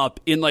showing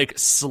up in like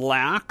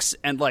slacks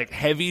and like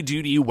heavy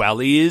duty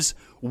wellies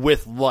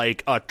with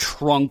like a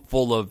trunk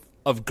full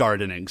of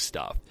gardening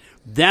stuff.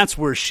 That's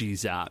where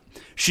she's at.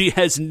 She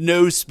has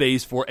no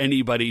space for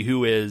anybody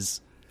who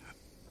is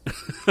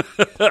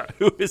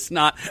who is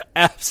not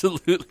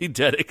absolutely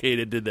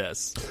dedicated to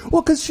this.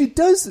 Well, because she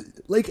does,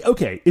 like,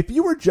 okay, if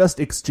you were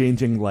just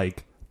exchanging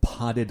like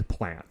potted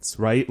plants,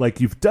 right? Like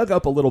you've dug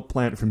up a little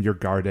plant from your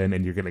garden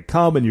and you're going to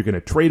come and you're going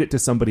to trade it to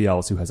somebody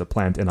else who has a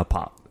plant in a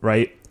pot,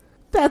 right?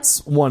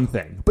 That's one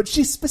thing. But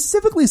she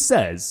specifically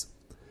says,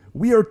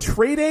 we are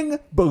trading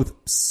both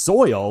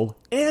soil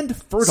and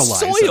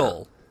fertilizer.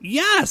 Soil!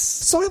 Yes!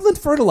 Soil and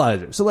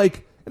fertilizer. So,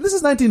 like, and this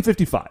is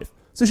 1955.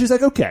 So she's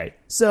like, okay,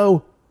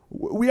 so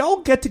we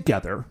all get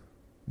together,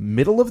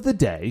 middle of the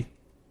day,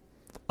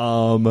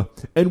 and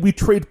we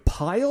trade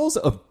piles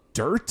of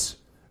dirt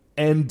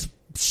and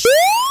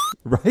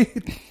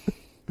right?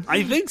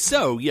 I think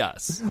so,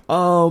 yes.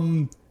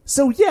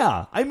 So,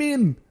 yeah, I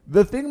mean,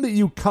 the thing that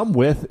you come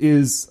with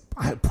is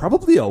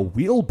probably a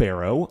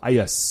wheelbarrow, I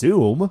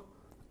assume.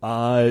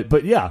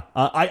 But yeah,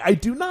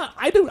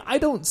 I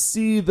don't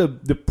see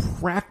the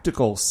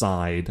practical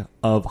side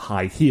of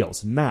high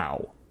heels.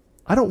 Now,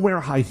 I don't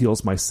wear high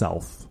heels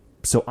myself,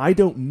 so I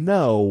don't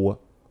know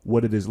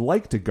what it is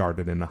like to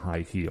garden in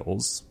high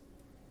heels.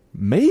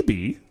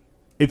 Maybe,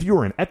 if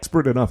you're an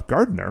expert enough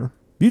gardener,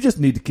 you just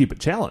need to keep it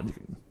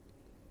challenging.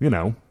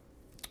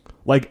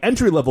 Like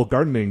entry-level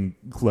gardening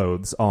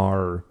clothes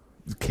are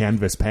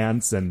canvas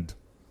pants and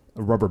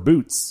rubber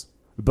boots,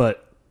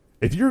 but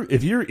if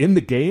you're in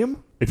the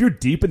game, if you're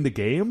deep in the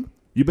game,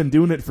 you've been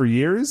doing it for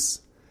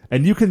years,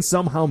 and you can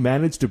somehow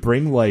manage to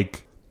bring,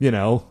 like,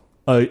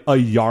 a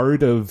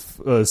yard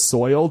of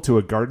soil to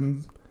a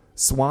garden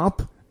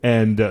swamp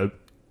and,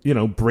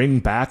 bring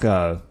back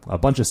a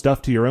bunch of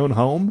stuff to your own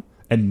home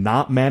and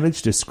not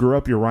manage to screw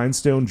up your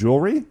rhinestone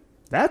jewelry,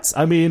 that's,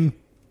 I mean,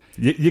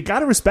 you got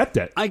to respect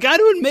it. I got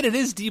to admit, it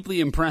is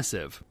deeply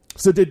impressive.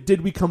 So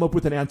did we come up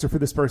with an answer for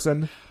this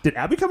person? Did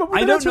Abby come up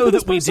with an answer for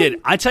this person? I don't know that we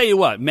did. I tell you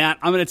what, Matt,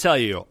 I'm going to tell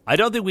you. I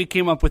don't think we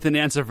came up with an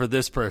answer for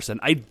this person.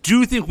 I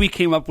do think we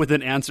came up with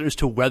an answer as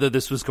to whether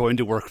this was going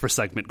to work for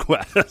Segment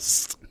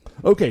Quest.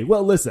 Okay,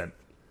 well, listen.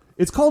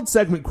 It's called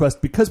Segment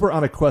Quest because we're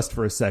on a quest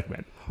for a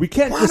segment. We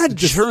can't we're on a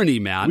journey,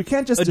 man. We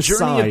can't just decide. A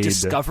journey of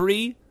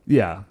discovery.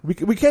 Yeah,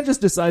 we can't just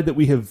decide that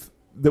we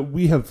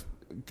have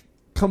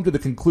come to the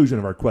conclusion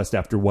of our quest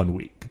after 1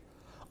 week.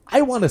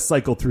 I want to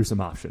cycle through some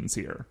options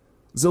here.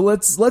 So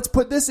let's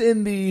put this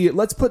in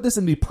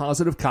the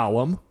positive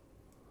column,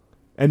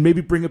 and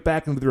maybe bring it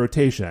back into the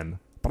rotation.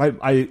 But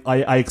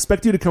I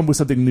expect you to come with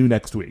something new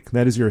next week.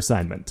 That is your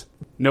assignment.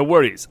 No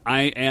worries.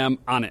 I am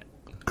on it.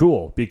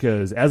 Cool,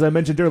 because as I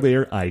mentioned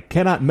earlier, I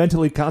cannot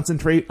mentally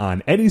concentrate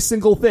on any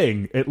single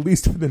thing, at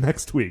least for the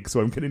next week.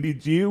 So I'm going to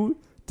need you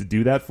to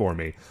do that for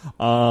me.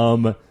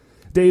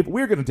 Dave,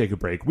 we're going to take a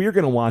break. We are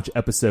going to watch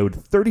episode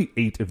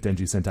 38 of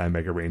Denji Sentai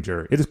Mega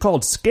Ranger. It is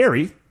called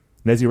Scary,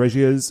 Nezu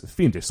Regia's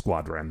Fiendish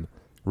Squadron.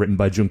 Written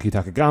by Junki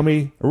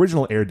Takagami.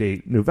 Original air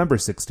date November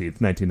 16th,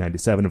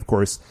 1997. Of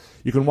course,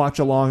 you can watch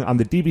along on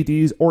the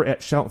DVDs or at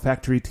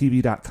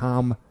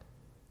shoutfactorytv.com.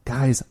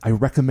 Guys, I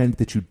recommend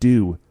that you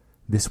do.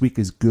 This week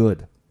is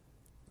good.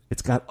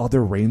 It's got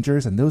other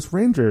Rangers, and those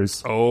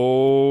Rangers...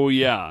 Oh,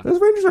 yeah. Those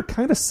Rangers are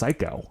kind of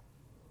psycho.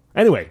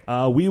 Anyway,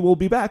 we will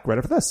be back right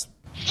after this.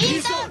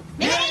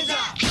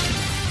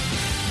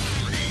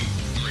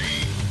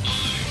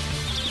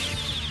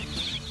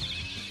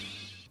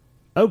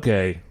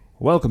 Okay,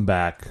 welcome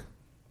back.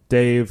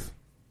 Dave,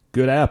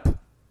 good app.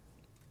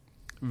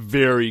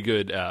 Very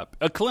good app.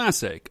 A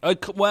classic. A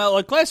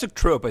classic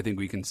trope, I think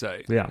we can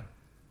say. Yeah.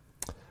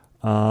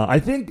 I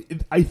think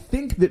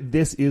that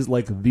this is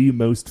like the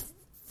most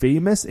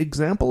famous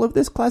example of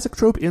this classic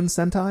trope in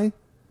Sentai,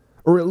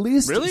 or at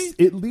least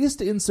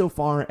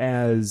insofar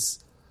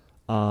as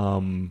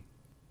I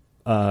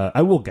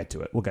will get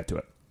to it. We'll get to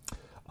it.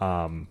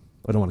 I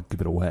don't want to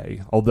give it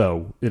away,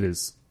 although it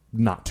is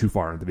not too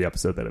far into the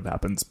episode that it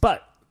happens.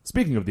 But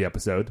speaking of the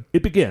episode,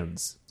 it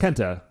begins.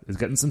 Kenta is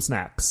getting some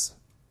snacks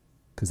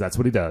because that's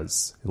what he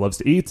does. He loves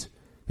to eat.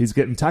 He's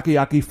getting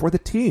takoyaki for the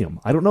team.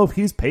 I don't know if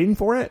he's paying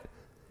for it.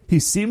 He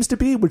seems to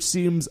be, which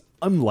seems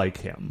unlike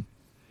him.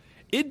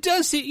 It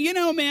does,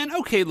 man,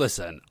 okay,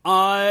 listen.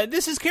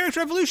 This is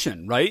character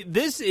evolution, right?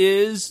 This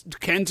is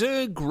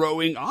Kenta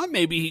growing on.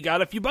 Maybe he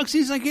got a few bucks.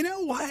 He's like, you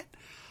know what?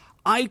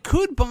 I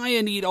could buy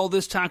and eat all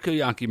this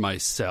takoyaki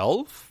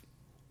myself,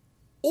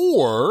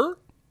 or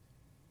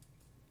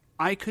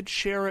I could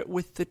share it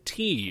with the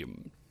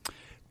team.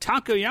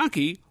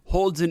 Takoyaki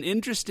holds an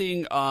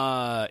interesting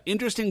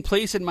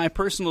place in my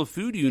personal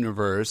food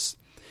universe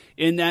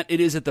in that it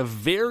is at the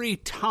very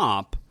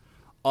top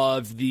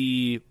of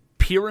the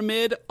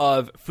pyramid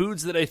of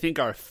foods that I think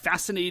are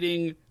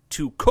fascinating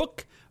to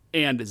cook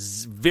and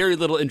very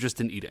little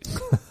interest in eating.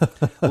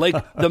 Like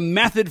the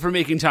method for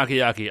making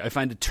takoyaki, I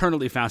find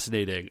eternally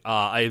fascinating.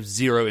 I have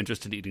zero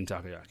interest in eating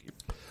takoyaki.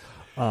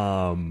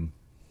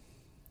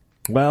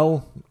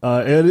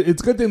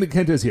 It's a good thing that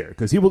Kenta is here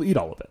because he will eat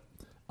all of it.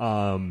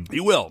 He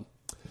will.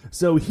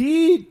 So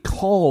he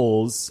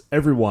calls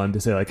everyone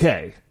to say like,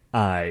 hey,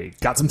 I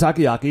got some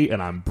takoyaki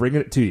and I'm bringing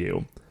it to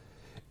you.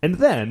 And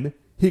then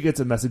he gets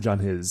a message on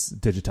his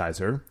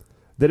digitizer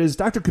that is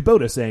Dr.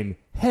 Kubota saying,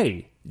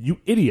 hey,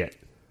 you idiot.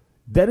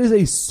 That is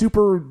a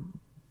superhero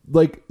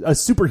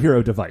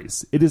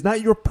device. It is not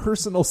your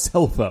personal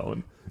cell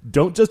phone.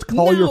 Don't just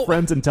call your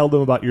friends and tell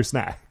them about your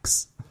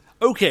snacks.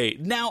 Okay,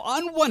 now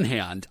on one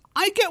hand,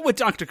 I get what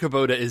Dr.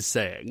 Kubota is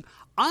saying.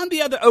 On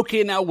the other,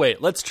 okay, now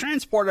wait, let's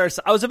transport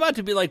ourselves. I was about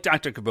to be like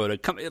Dr.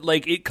 Kubota,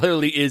 like it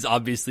clearly is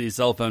obviously a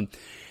cell phone.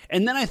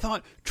 And then I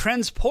thought,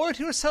 transport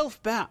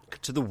yourself back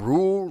to the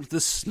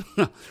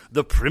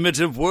the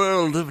primitive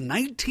world of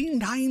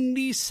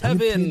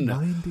 1997.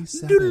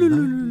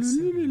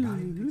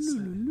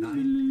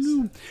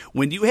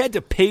 When you had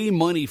to pay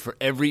money for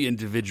every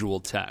individual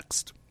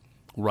text,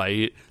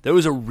 right? That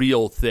was a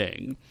real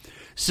thing.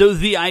 So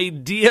the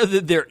idea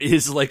that there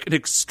is like an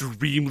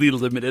extremely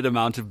limited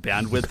amount of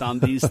bandwidth on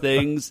these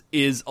things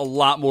is a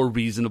lot more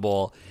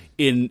reasonable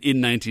in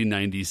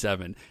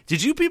 1997.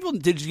 Did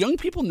young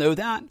people know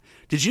that?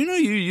 Did you know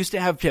you used to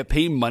have to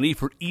pay money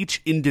for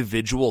each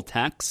individual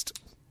text?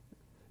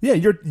 Yeah,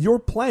 your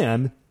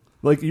plan,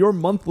 like your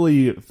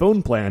monthly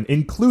phone plan,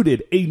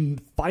 included a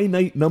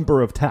finite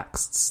number of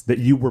texts that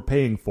you were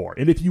paying for.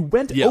 And if you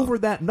went over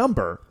that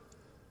number,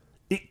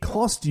 it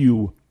cost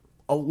you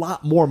a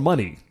lot more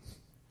money.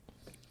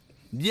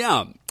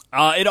 Yeah.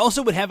 It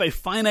also would have a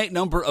finite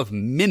number of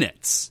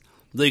minutes.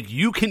 Like,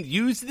 you can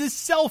use this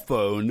cell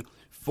phone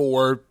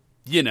for,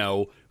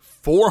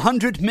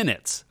 400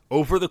 minutes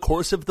over the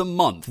course of the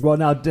month. Well,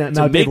 now Dave,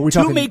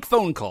 make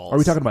phone calls. Are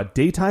we talking about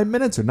daytime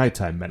minutes or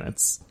nighttime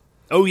minutes?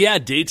 Oh, yeah,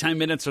 daytime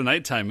minutes or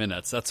nighttime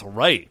minutes. That's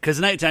right. Because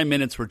nighttime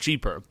minutes were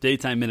cheaper.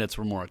 Daytime minutes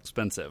were more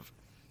expensive.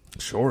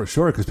 Sure,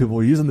 because people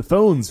were using the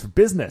phones for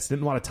business,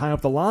 didn't want to tie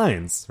up the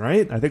lines,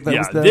 right? I think that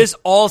was the... This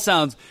all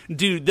sounds...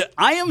 Dude,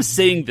 I am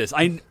saying this,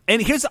 I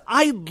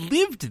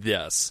lived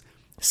this,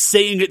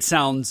 saying it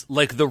sounds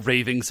like the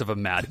ravings of a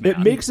madman. It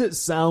makes it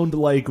sound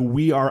like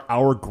we are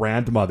our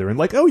grandmother, and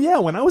like, oh yeah,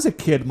 when I was a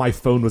kid, my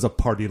phone was a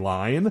party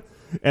line,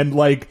 and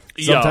like,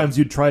 sometimes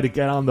you'd try to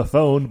get on the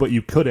phone, but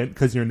you couldn't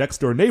because your next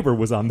door neighbor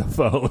was on the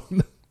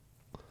phone.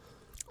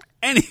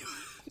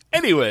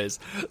 Anyways,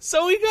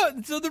 so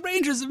the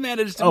Rangers have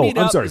managed to meet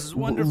up. I'm sorry. This is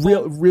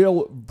wonderful.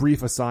 Real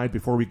brief aside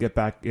before we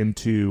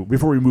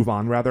move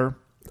on, rather.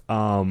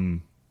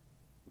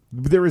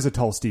 There is a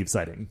tall Steve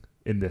sighting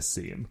in this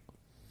scene.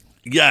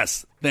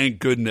 Yes, thank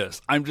goodness.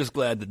 I'm just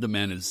glad that the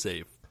man is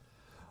safe.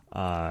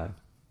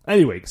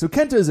 Anyway, so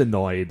Kenta is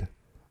annoyed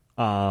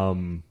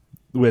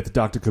with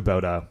Dr.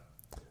 Kubota,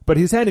 but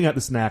he's handing out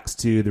the snacks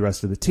to the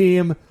rest of the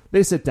team.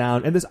 They sit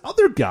down, and this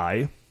other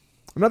guy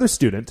another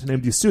student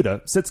named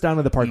Yasuda sits down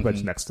on the park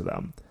bench next to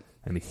them,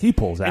 and he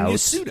pulls out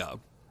Yasuda,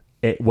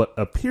 what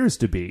appears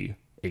to be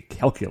a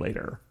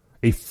calculator,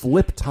 a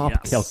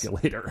flip-top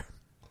calculator.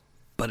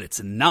 But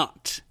it's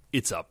not.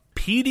 It's a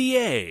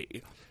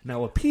PDA.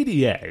 Now, a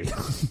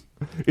PDA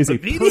is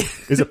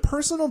a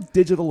personal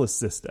digital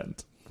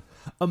assistant.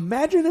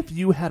 Imagine if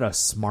you had a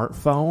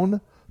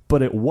smartphone,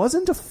 but it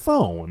wasn't a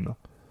phone.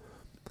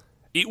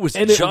 It was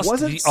just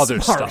the other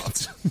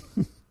stuff.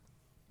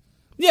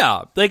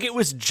 Yeah, like it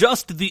was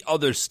just the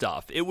other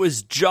stuff. It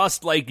was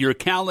just like your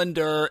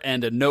calendar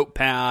and a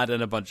notepad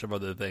and a bunch of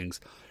other things.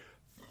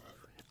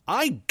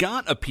 I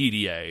got a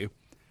PDA,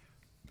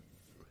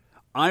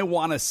 I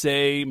want to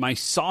say my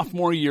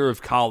sophomore year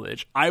of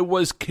college. I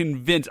was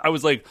convinced. I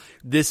was like,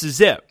 this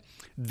is it.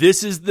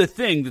 This is the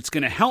thing that's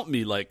going to help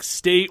me, like,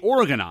 stay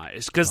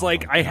organized. Because,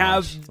 I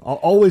have...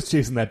 Always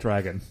chasing that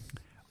dragon.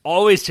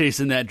 Always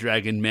chasing that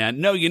dragon,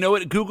 man. No, you know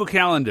what? Google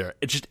Calendar.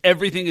 It's just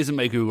everything is in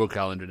my Google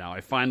Calendar now.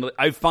 I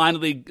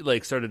finally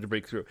started to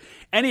break through.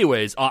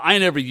 Anyways, I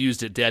never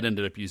used it. Dad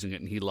ended up using it,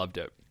 and he loved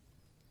it.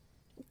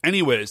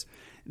 Anyways,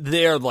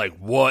 they're like,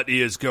 what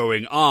is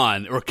going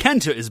on? Or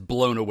Kenta is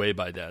blown away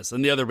by this.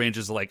 And the other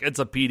Rangers are like, it's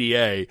a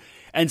PDA.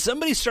 And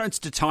somebody starts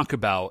to talk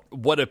about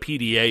what a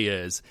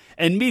PDA is.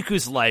 And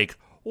Miku's like,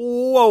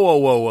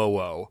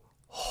 whoa.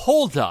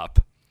 Hold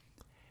up.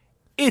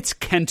 It's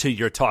Kenta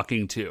you're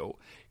talking to.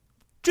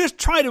 Just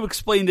try to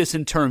explain this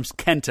in terms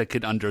Kenta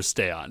can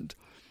understand.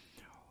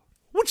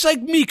 Which,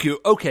 like, Miku,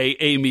 okay,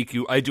 A,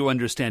 Miku, I do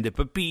understand it,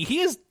 but B, he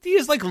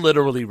is like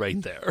literally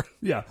right there.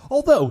 Yeah,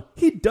 although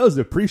he does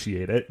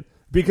appreciate it,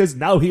 because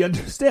now he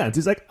understands.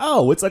 He's like,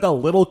 oh, it's like a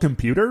little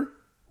computer?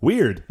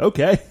 Weird,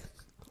 okay.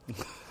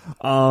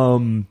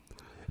 But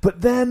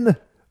then,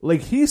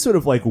 like, he sort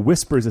of, like,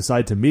 whispers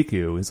aside to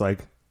Miku, he's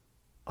like,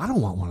 I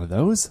don't want one of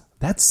those.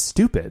 That's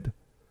stupid.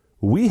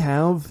 We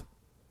have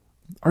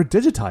our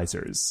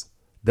digitizers.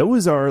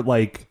 Those are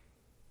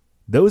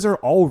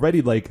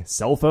already like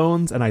cell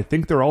phones, and I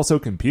think they're also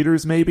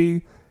computers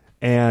maybe,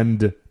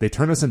 and they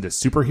turn us into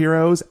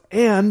superheroes,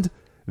 and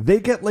they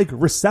get like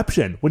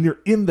reception when you're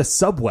in the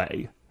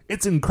subway.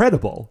 It's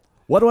incredible.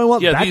 What do I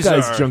want that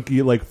guy's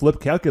junky like flip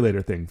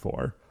calculator thing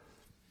for?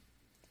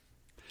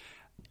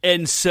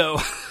 And so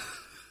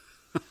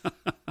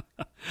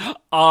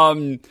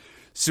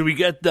so we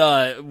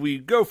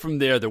go from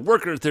there. The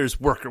workers,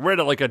 we're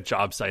at like a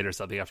job site or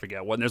something, I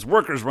forget what, and there's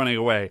workers running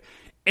away,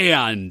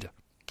 and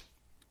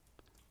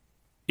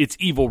it's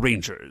evil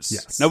Rangers.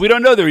 Yes. Now, we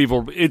don't know they're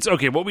evil. It's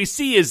okay. What we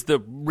see is the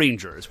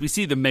Rangers. We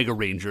see the Mega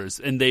Rangers,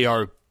 and they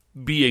are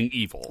being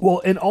evil.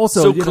 Well, and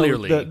also,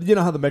 clearly. you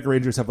know how the Mega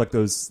Rangers have like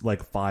those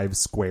like 5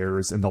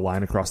 squares in the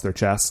line across their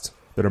chest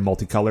that are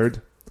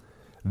multicolored?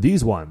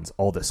 These ones,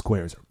 all the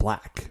squares are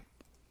black.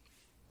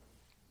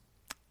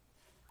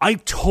 I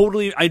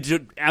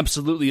just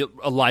absolutely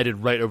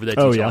elided right over that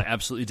detail. Oh, yeah? I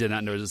absolutely did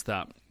not notice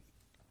that.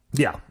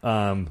 Yeah.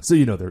 So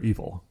you know they're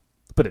evil,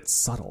 but it's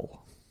subtle.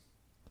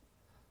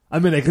 I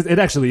mean, it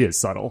actually is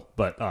subtle,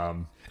 but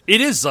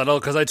it is subtle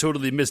because I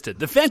totally missed it.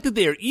 The fact that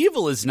they are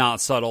evil is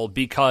not subtle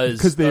because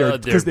they are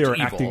evil,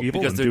 acting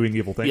evil and doing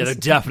evil things. Yeah, they're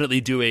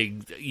definitely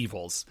doing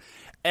evils.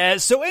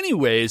 So,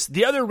 anyways,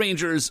 the other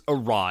Rangers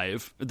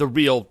arrive. The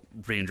real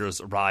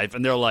Rangers arrive,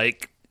 and they're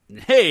like,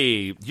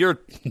 hey, you're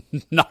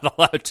not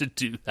allowed to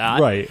do that.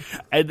 Right.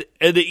 And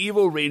the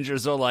evil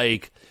Rangers are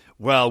like,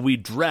 well, we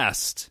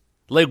dressed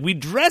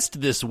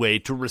this way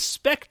to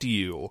respect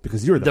you.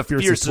 Because you're the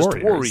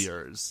fiercest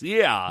warriors.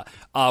 Yeah.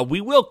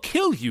 We will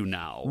kill you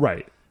now.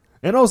 Right.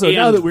 And also,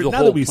 now that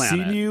we've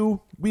seen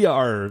you, we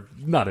are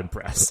not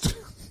impressed.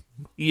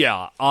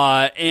 Yeah.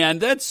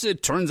 And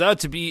it turns out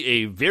to be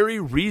a very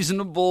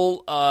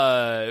reasonable,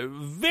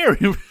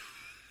 very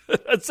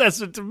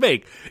assessment to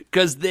make,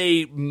 because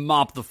they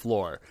mop the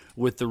floor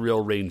with the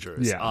real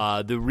Rangers.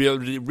 Yeah. The real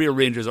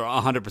Rangers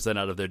are 100%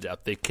 out of their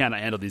depth. They cannot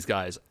handle these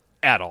guys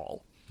at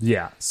all.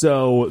 Yeah.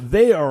 So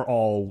they are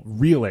all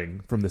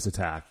reeling from this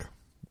attack.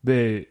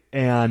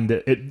 And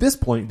at this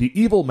point, the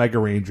evil Mega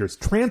Rangers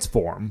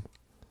transform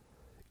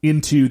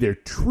into their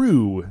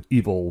true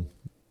evil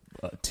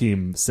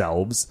team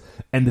selves,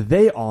 and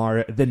they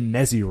are the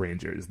Nezzy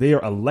Rangers. They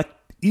are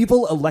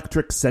evil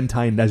electric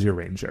Sentai Nezzy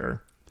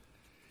Ranger.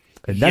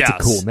 And that's a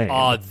cool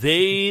name.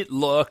 They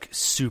look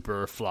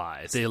super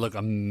fly. They look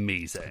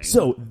amazing.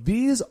 So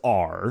these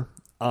are,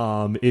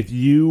 if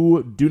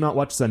you do not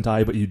watch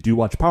Sentai, but you do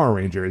watch Power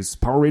Rangers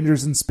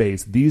in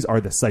space, these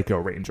are the Psycho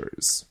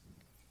Rangers.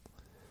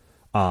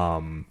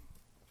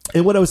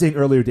 And what I was saying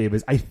earlier, Dave,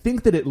 is I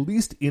think that at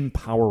least in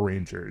Power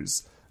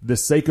Rangers, the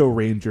Psycho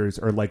Rangers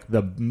are like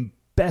the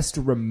best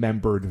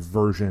remembered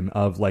version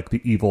of like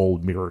the evil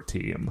mirror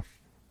team.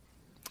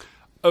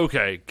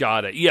 Okay,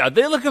 got it. Yeah,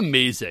 they look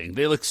amazing.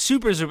 They look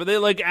super. They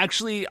look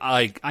actually,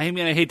 I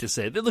hate to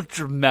say it, they look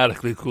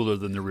dramatically cooler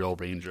than the real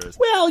Rangers.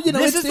 Well,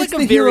 it's like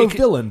the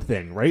hero-villain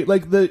thing, right?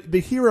 Like, the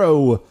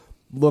hero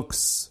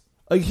looks...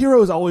 Like,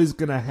 hero is always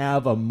going to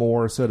have a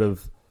more sort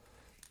of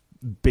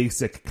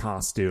basic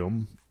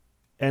costume,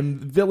 and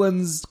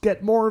villains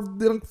get more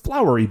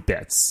flowery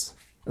bits.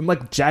 and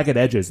like jagged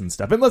edges and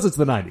stuff. Unless it's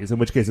the 90s, in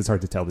which case it's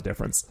hard to tell the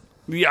difference.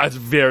 Yeah, it's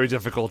very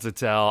difficult to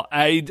tell.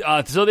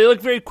 So they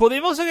look very cool.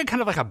 They've also got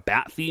kind of like a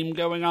bat theme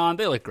going on.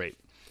 They look great.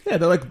 Yeah,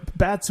 they're like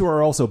bats who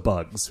are also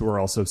bugs, who are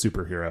also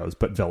superheroes,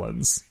 but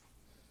villains.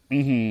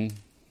 Mm-hmm.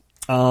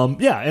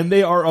 Yeah, and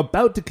they are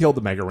about to kill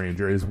the Mega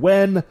Rangers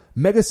when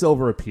Mega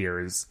Silver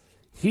appears.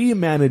 He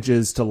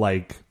manages to,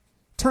 like,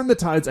 turn the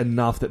tides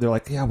enough that they're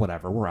like, yeah,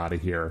 whatever, we're out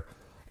of here.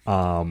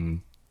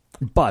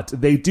 But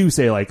they do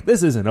say, like,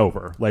 this isn't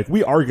over. Like,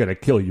 we are going to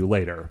kill you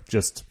later,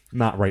 just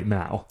not right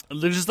now.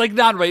 They're just like,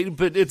 not right,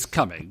 but it's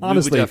coming.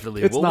 Honestly, we'll catch up with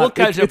you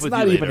later. It's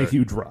not even a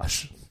huge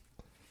rush.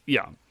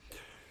 Yeah.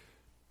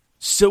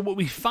 So what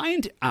we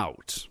find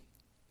out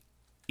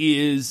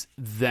is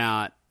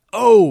that,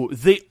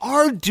 they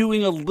are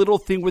doing a little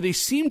thing where they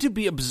seem to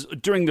be,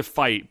 during the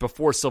fight,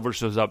 before Silver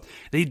shows up,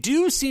 they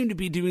do seem to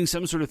be doing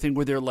some sort of thing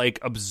where they're, like,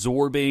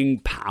 absorbing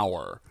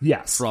power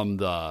from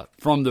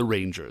the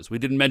Rangers. We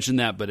didn't mention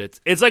that, but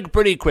it's like,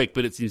 pretty quick,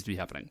 but it seems to be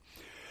happening.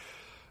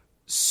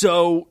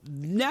 So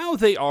now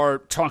they're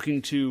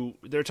talking to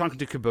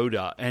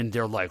Kubota, and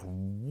they're like,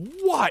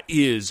 what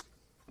is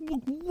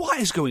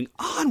going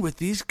on with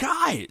these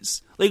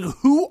guys? Like,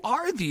 who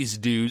are these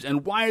dudes,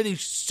 and why are they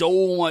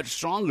so much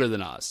stronger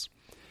than us?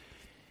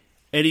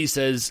 And he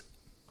says,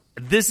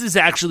 this is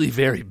actually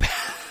very bad.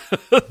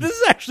 This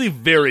is actually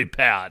very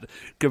bad,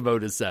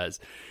 Kubota says.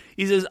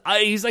 He says,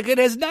 he's like, it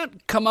has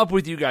not come up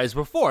with you guys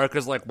before,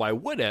 because, like, why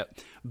would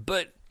it?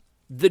 But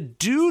the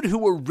dude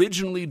who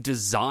originally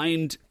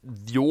designed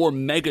your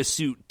mega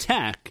suit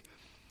tech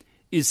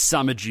is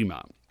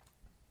Samejima.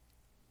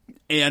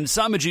 And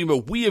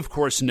Samejima, we of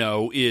course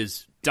know,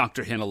 is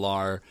Dr.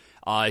 Hinalar.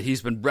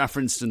 He's been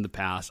referenced in the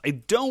past. I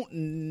don't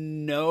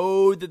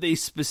know that they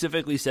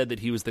specifically said that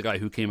he was the guy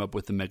who came up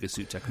with the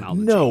Megasuit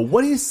technology. No,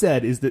 what he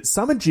said is that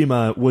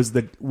Samejima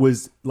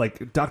was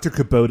like Dr.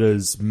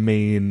 Kubota's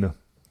main,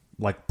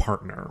 like,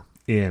 partner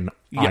in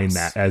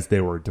INET as they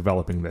were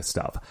developing this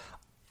stuff.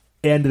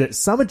 And that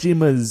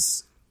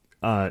Samejima's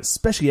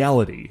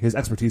speciality, his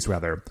expertise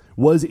rather,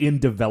 was in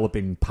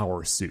developing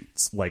power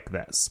suits like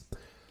this.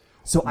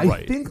 So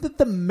I think that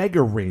the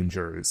Mega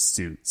Rangers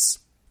suits,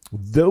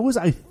 those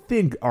I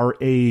think are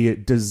a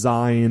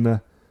design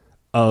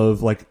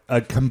of, like,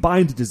 a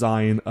combined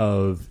design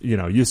of,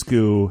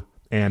 Yusuke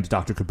and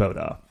Dr.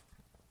 Kubota.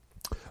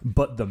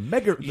 But the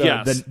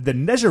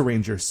Nezha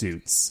Ranger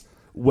suits,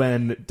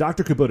 when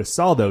Dr. Kubota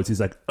saw those, he's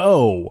like,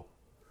 oh,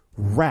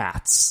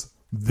 rats.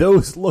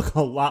 Those look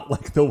a lot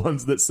like the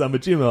ones that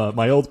Samejima,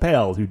 my old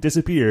pal, who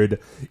disappeared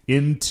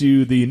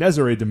into the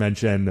Nezare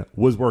dimension,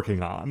 was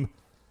working on.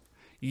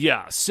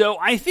 Yeah, so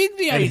I think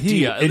the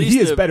idea... He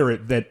is better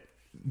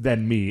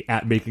than me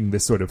at making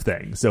this sort of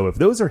thing. So if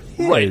those are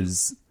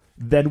his,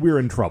 then we're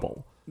in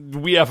trouble.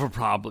 We have a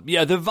problem.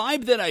 Yeah, the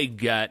vibe that I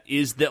get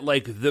is that,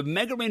 like, the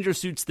Mega Ranger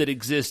suits that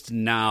exist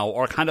now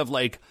are kind of,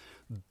 like,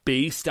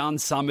 based on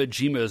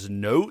Samejima's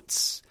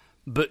notes,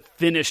 but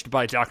finished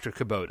by Dr.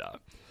 Kubota.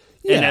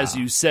 Yeah. And as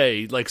you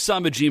say, like,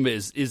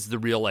 Samejima is the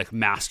real, like,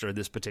 master of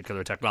this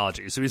particular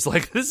technology. So he's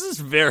like, this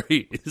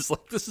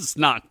is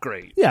not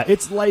great. Yeah,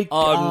 it's like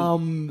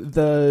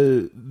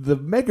the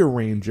Mega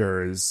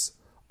Rangers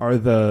are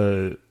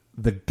the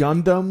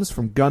Gundams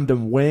from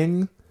Gundam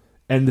Wing,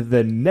 and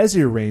the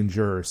Nezha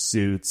Ranger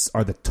suits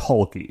are the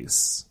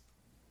Tolkies.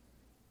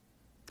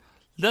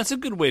 That's a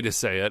good way to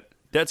say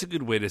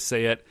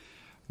it.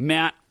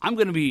 Matt, I'm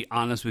going to be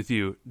honest with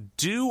you.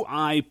 Do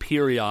I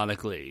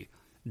periodically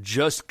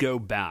just go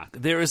back?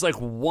 There is, like,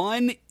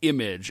 one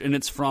image, and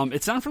it's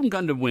not from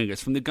Gundam Wing,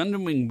 it's from the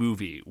Gundam Wing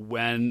movie,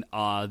 when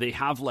they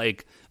have,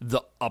 like,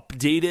 the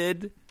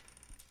updated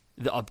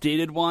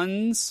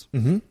ones.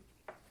 Mm-hmm.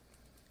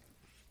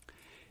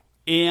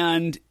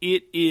 And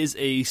it is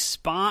a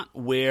spot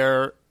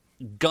where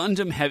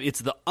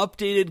it's the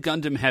updated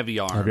Gundam Heavy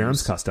Arms. Heavy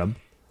Arms Custom.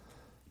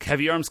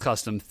 Heavy Arms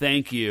Custom,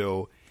 thank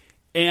you.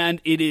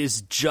 And it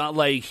is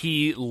like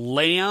he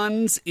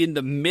lands in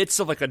the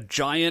midst of, like, a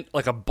giant,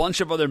 like, a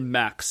bunch of other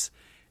mechs,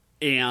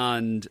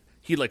 and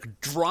he,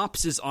 like,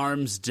 drops his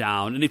arms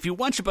down. And if you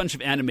watch a bunch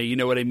of anime, you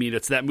know what I mean.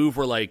 It's that move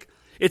where, like,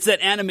 it's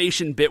that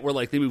animation bit where,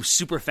 like, they move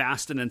super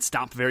fast and then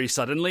stop very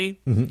suddenly.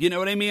 Mm-hmm. You know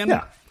what I mean?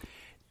 Yeah.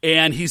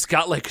 And he's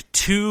got, like,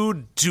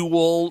 2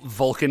 dual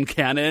Vulcan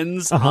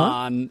cannons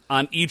on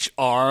each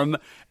arm.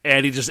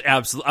 And he just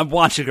I'm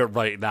watching it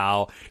right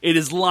now. It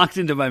is locked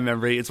into my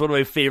memory. It's one of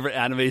my favorite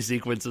anime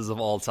sequences of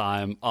all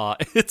time.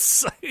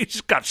 He's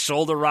just got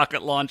shoulder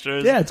rocket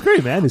launchers. Yeah, it's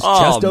great, man. His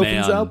chest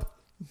opens up.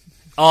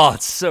 Oh,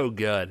 it's so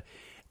good.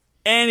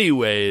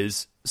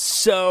 Anyways,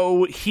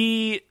 so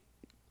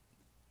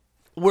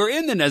we're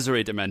in the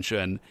Nezare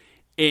dimension,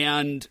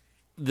 and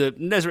the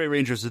Nezare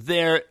Rangers are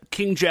there.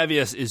 King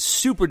Javius is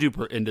super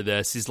duper into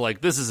this. He's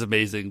like, this is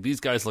amazing.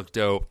 These guys look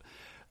dope.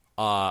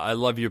 I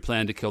love your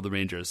plan to kill the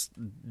Rangers.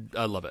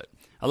 I love it.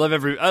 I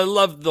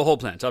love the whole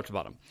plan, top to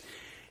bottom.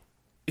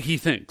 He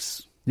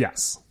thinks.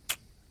 Yes.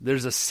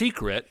 There's a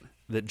secret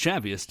that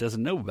Javius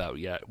doesn't know about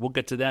yet. We'll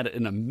get to that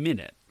in a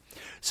minute.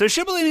 So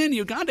Shibuya and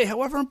Ugande,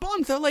 however, and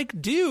Bond, they're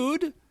like,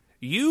 dude,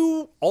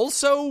 you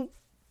also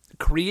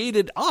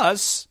created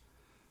us.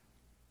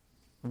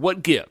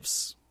 What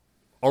gives?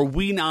 Are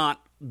we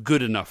not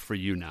good enough for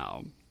you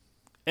now?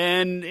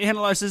 And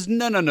Hanelar says,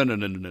 no.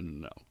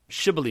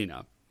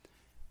 Shibolena,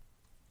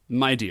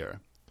 my dear,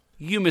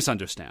 you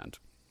misunderstand.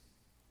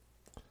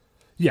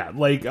 Yeah,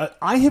 like,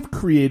 I have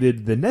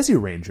created the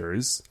Nezi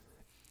Rangers,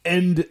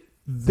 and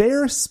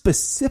their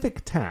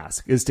specific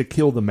task is to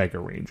kill the Mega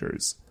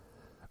Rangers.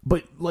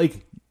 But,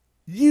 like,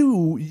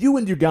 you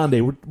and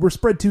Ugande were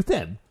spread too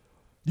thin.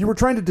 You were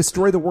trying to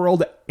destroy the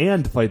world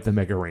and fight the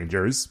Mega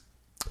Rangers.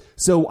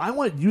 So I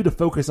want you to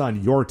focus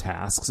on your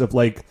tasks of,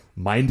 like,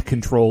 mind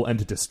control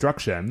and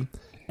destruction,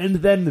 and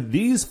then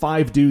these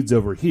 5 dudes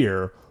over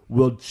here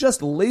will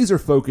just laser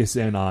focus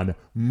in on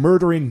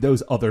murdering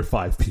those other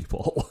 5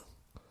 people.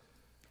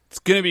 It's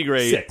going to be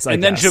great. 6, I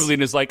and then guess.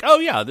 Shibolena is like, oh,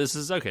 yeah, this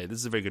is okay. This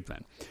is a very good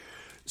plan.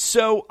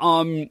 So,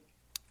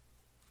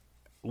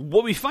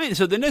 what we find,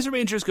 so the Nezi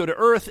Rangers go to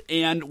Earth,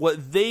 and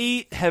what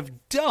they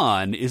have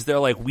done is they're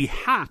like, we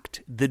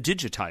hacked the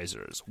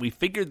digitizers. We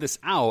figured this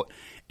out,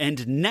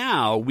 and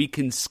now we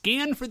can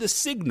scan for the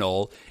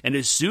signal, and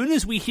as soon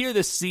as we hear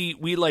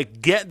we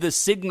like get the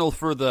signal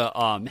for the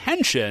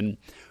Henshin,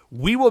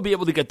 we will be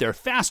able to get there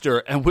faster,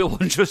 and we will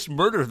just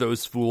murder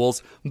those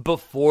fools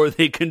before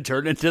they can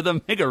turn into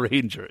the Mega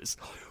Rangers.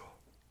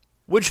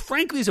 Which,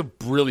 frankly, is a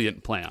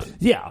brilliant plan.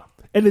 Yeah,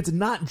 and it's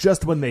not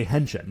just when they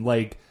henshin.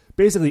 Like,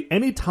 basically,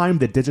 any time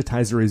the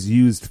digitizer is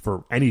used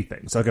for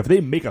anything. So, like, if they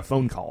make a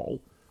phone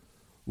call,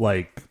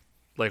 like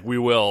we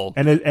will.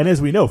 And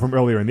as we know from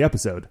earlier in the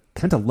episode,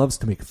 Kenta loves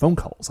to make phone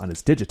calls on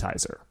his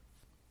digitizer.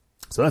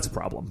 So that's a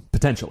problem,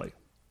 potentially.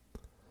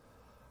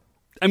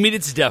 I mean,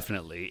 it's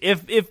definitely.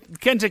 If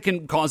Kenta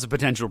can cause a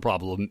potential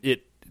problem,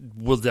 it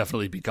will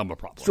definitely become a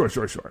problem.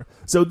 Sure.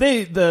 So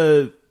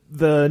the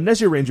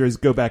Nezi Rangers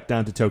go back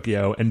down to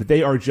Tokyo, and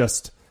they are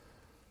just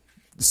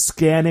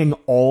scanning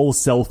all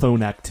cell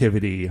phone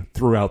activity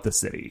throughout the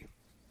city.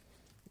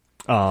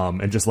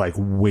 And just, like,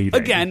 waiting.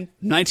 Again,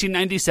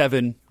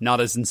 1997,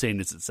 not as insane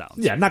as it sounds.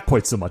 Yeah, not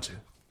quite so much.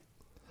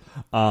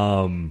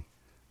 Back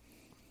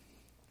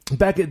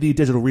at the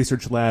Digital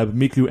Research Lab,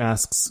 Miku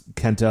asks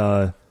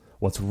Kenta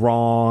what's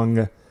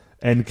wrong,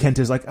 and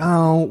Kenta's like,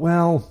 oh,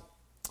 well,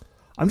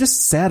 I'm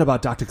just sad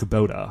about Dr.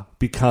 Kubota,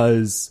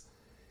 because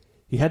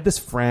he had this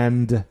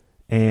friend,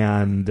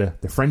 and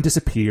the friend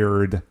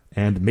disappeared,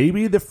 and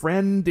maybe the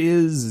friend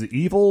is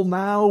evil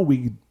now?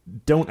 We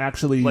don't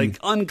actually... Like,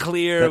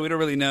 unclear, we don't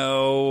really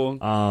know.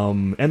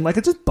 And, like,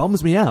 it just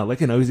bums me out.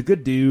 Like, you know, he's a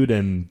good dude,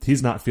 and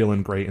he's not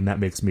feeling great, and that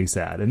makes me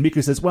sad. And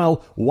Miku says,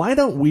 well, why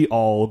don't we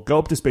all go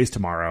up to space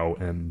tomorrow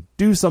and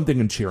do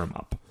something and cheer him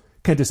up?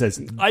 Kenta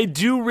says... I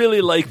do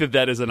really like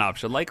that is an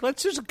option. Like,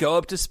 let's just go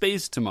up to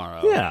space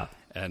tomorrow. Yeah.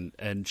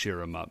 And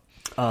cheer him up.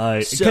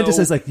 Kenta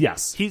says, like,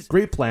 yes,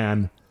 great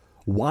plan.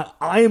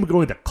 I am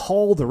going to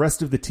call the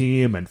rest of the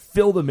team and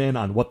fill them in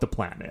on what the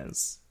plan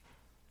is.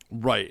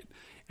 Right.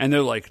 And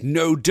they're like,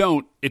 no,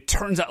 don't. It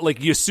turns out, like,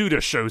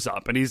 Yasuda shows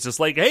up, and he's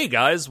just like, hey,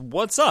 guys,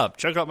 what's up?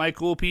 Check out my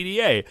cool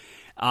PDA.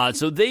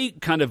 So they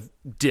kind of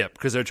dip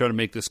because they're trying to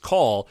make this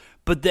call.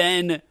 But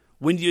then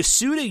when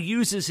Yasuda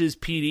uses his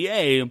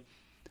PDA,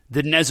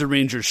 the Nezi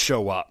Rangers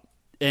show up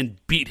and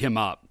beat him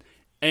up.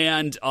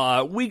 And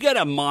we get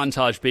a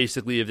montage,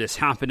 basically, of this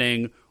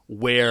happening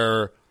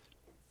where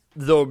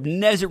the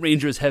Nezi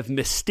Rangers have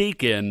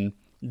mistaken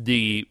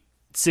the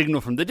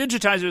signal from the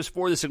digitizers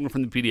for the signal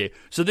from the PDA.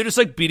 So they're just,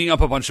 like, beating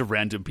up a bunch of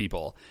random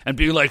people and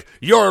being like,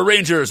 you're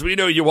Rangers, we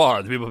know you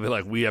are. The people will be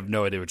like, we have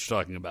no idea what you're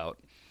talking about.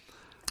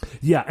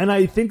 Yeah, and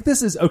I think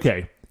this is...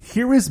 Okay,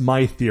 here is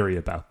my theory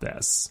about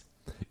this,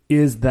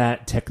 is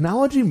that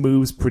technology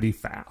moves pretty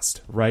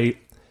fast, right?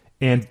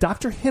 And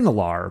Dr.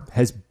 Hinelar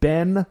has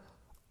been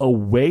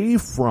away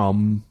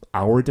from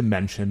our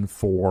dimension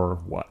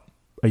for, what,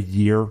 a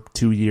year,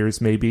 2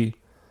 years, maybe?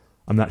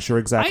 I'm not sure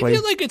exactly. I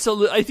feel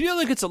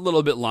like it's a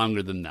little bit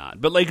longer than that,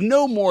 but, like,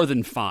 no more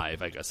than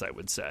 5, I guess I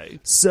would say.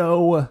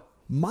 So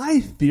my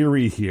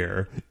theory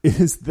here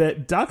is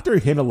that Dr.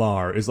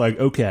 Hinelar is like,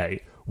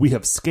 okay, we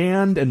have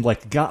scanned and,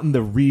 like, gotten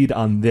the read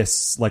on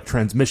this, like,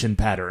 transmission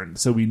pattern,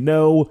 so we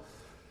know,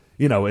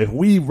 you know, if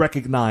we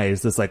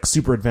recognize this, like,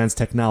 super advanced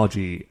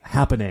technology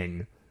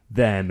happening,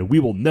 then we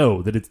will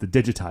know that it's the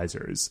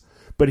digitizers.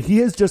 But he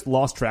has just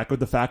lost track of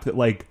the fact that,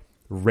 like,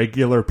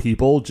 regular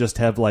people just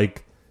have,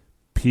 like,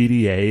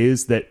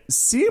 PDAs that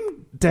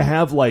seem to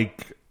have,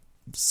 like,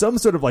 some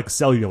sort of, like,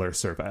 cellular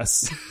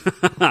service.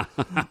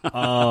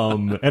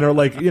 And are,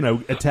 like, you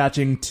know,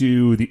 attaching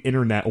to the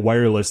internet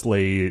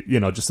wirelessly,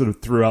 you know, just sort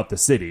of throughout the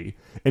city.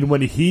 And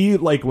when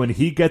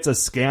he gets a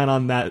scan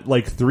on that,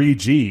 like,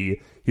 3G,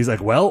 he's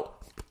like, well,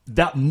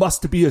 that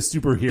must be a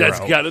superhero. That's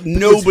got it.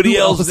 Nobody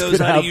else knows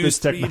could how have to use this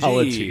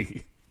technology.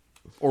 3G.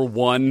 Or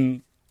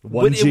 1G.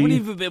 It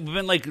wouldn't have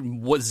been like,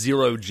 what,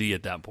 0G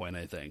at that point,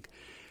 I think.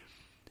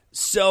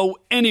 So,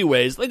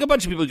 anyways, like, a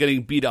bunch of people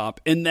getting beat up,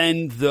 and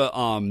then the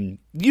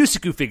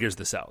Yusaku figures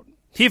this out.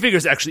 He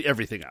figures actually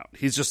everything out.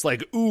 He's just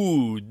like,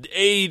 ooh,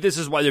 this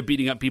is why they're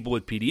beating up people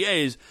with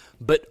PDAs,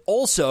 but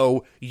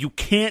also, you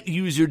can't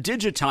use your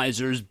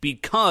digitizers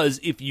because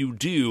if you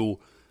do,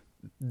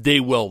 they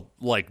will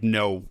like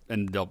know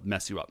and they'll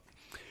mess you up.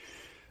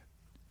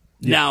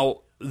 Yeah.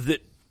 Now,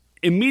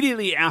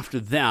 immediately after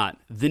that,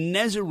 the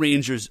Nezza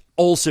Rangers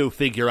also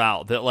figure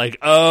out that like,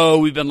 oh,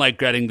 we've been like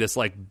getting this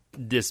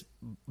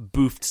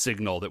boofed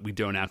signal that we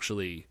don't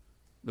actually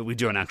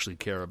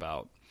care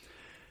about.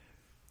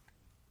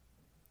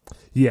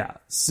 Yeah.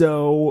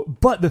 So,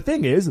 but the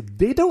thing is,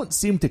 they don't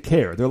seem to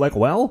care. They're like,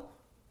 well,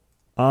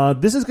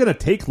 this is going to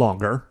take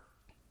longer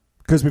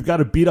because we've got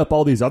to beat up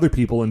all these other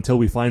people until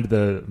we find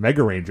the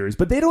Mega Rangers.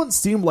 But they don't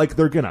seem like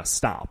they're going to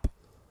stop.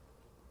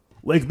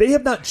 Like, they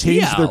have not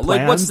changed their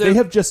plans. They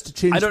have just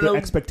changed their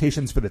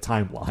expectations for the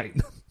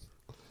timeline.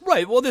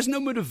 Right. Well, there's no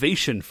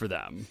motivation for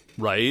them,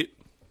 right?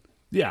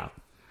 Yeah.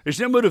 There's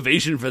no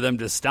motivation for them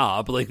to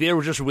stop. Like, they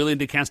were just willing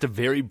to cast a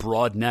very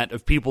broad net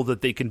of people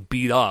that they can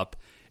beat up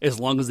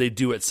as long as they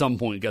do at some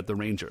point get the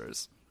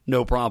Rangers.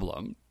 No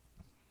problem.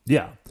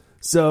 Yeah.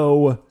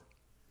 So,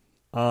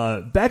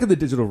 back in the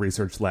Digital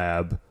Research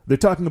Lab, they're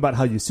talking about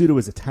how Yasuda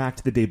was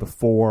attacked the day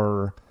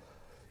before.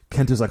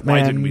 Kenta's like,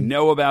 man, why didn't we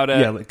know about it?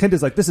 Yeah,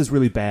 Kenta's like, this is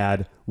really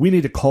bad. We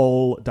need to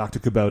call Dr.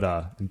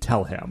 Kubota and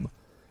tell him.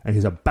 And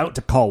he's about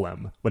to call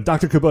him when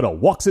Dr. Kubota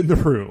walks in the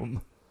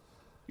room.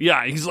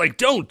 Yeah, he's like,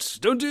 don't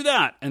do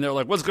that. And they're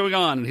like, what's going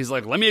on? And he's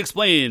like, let me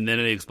explain. And then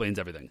he explains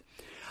everything.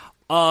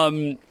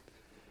 And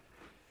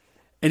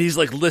he's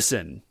like,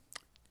 listen,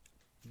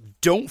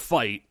 don't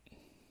fight.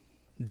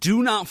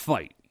 Do not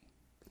fight.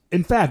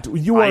 In fact,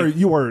 you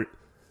are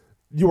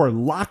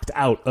locked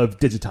out of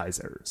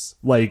digitizers.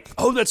 Like,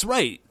 oh, that's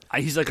right.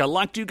 He's like, I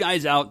locked you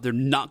guys out. They're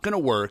not going to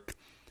work.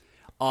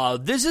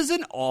 This is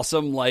an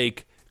awesome,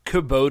 like,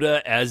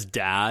 Kubota as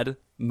dad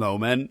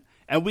moment.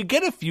 And we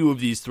get a few of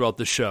these throughout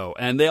the show,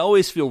 and they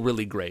always feel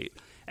really great.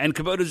 And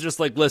Kubota's just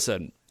like,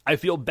 listen, I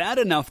feel bad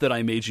enough that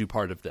I made you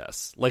part of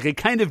this. Like, I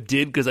kind of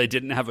did because I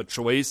didn't have a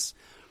choice.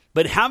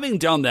 But having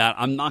done that,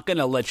 I'm not going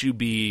to let you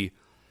be...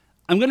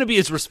 I'm going to be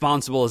as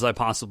responsible as I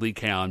possibly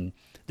can.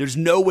 There's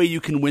no way you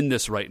can win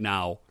this right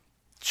now.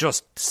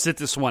 Just sit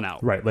this one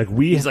out. Right. Like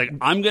he's like,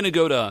 I'm going to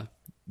go to...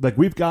 Like,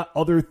 we've got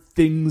other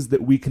things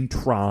that we can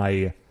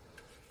try.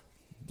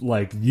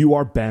 Like, you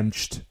are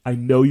benched. I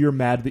know you're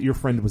mad that your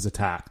friend was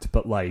attacked,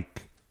 but,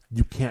 like,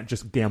 you can't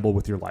just gamble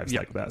with your lives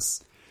like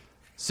this.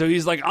 So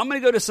he's like, I'm going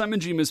to go to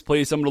Samajima's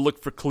place. I'm going to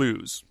look for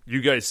clues.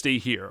 You guys stay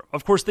here.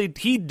 Of course,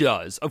 he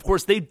does. Of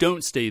course, they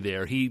don't stay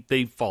there.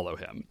 They follow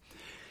him.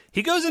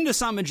 He goes into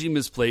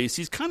Samajima's place.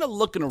 He's kind of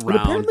looking around. And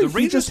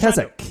apparently he just has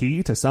a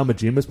key to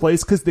Samajima's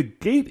place because the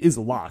gate is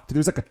locked.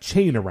 There's like a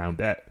chain around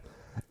it.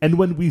 And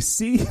when we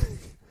see...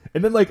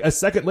 and then like a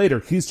second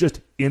later, he's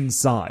just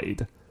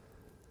inside.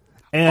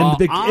 And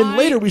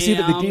later we see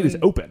that the gate is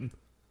open.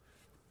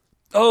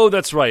 Oh,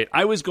 that's right.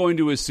 I was going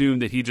to assume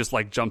that he just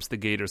like jumps the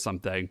gate or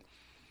something.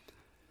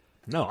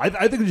 No,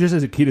 I think he just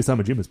has a key to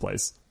Samajima's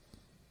place.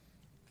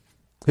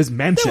 His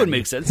mansion. That would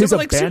make sense. His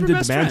like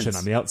abandoned mansion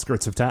on the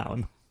outskirts of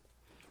town.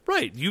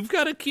 Right. You've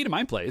got a key to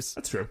my place.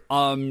 That's true.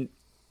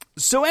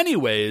 So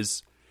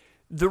anyways,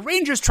 the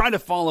Rangers try to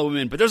follow him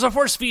in, but there's a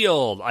force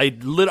field.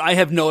 I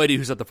have no idea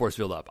who set the force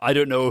field up. I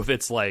don't know if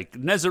it's like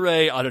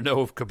Nezare. I don't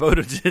know if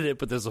Kubota did it,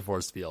 but there's a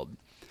force field.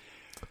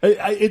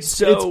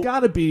 It's got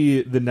to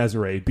be the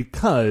Nezare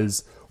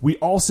because we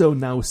also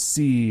now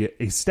see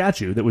a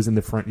statue that was in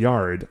the front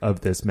yard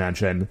of this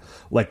mansion,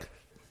 like,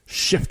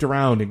 shift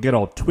around and get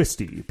all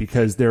twisty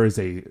because there is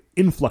a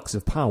influx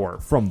of power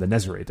from the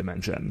Nezare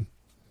dimension.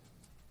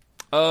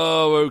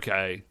 Oh,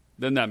 okay.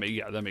 Then that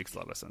makes a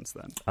lot of sense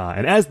then.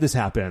 And as this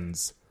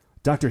happens,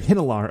 Dr.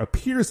 Hinelar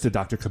appears to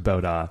Dr.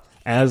 Kubota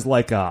as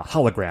like a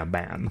hologram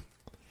man.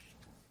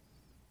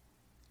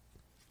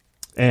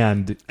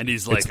 And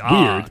he's like, it's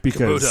weird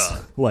because,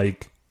 Kubota.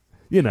 like,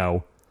 you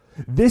know,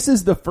 this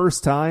is the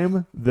first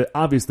time that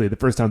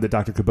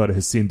Dr. Kubota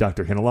has seen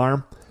Dr.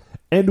 Hinelar.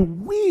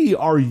 And we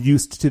are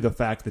used to the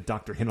fact that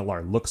Dr.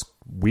 Hinelar looks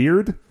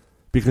weird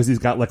because he's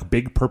got like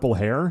big purple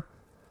hair.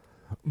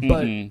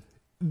 But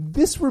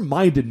this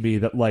reminded me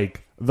that,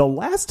 like, the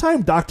last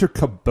time Dr.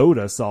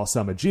 Kubota saw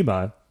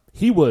Samajima,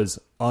 he was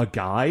a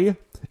guy.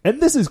 And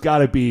this has got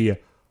to be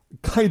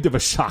kind of a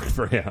shock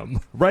for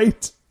him,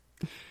 right?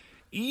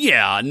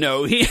 Yeah,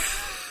 no, he...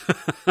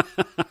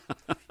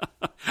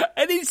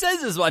 And he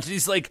says as much.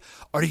 He's like,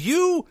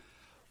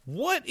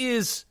 what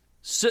is...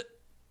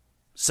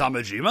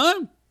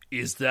 Samajima?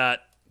 Is that...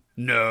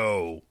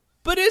 No.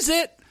 But is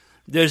it?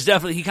 There's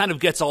definitely... He kind of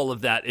gets all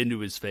of that into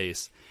his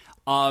face.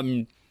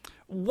 Okay,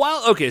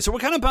 so we're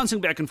kind of bouncing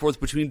back and forth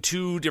between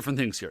two different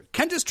things here.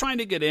 Kent is trying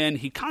to get in.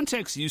 He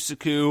contacts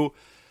Yusaku.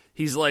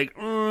 He's like,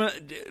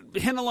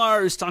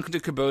 Hinelar is talking to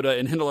Kubota,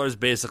 and Hinelar is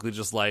basically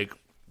just like,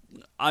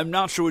 I'm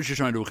not sure what you're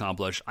trying to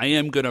accomplish. I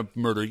am going to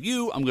murder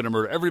you. I'm going to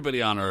murder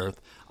everybody on Earth.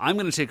 I'm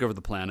going to take over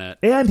the planet.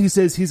 And he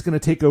says he's going to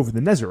take over the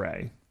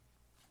Nezare.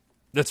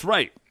 That's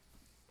right.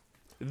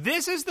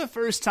 This is the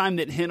first time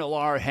that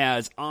Hinelar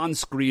has, on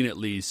screen at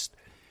least,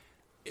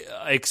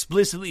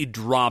 explicitly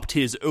dropped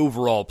his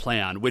overall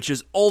plan, which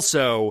is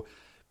also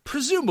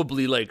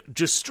presumably like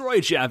destroy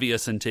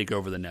Javius and take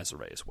over the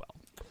Nezare as well.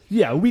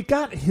 Yeah, we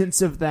got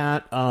hints of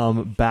that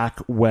back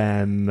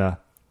when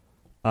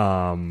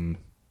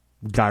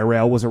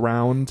Gyrail was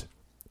around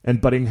and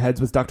butting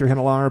heads with Dr.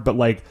 Hinelar, but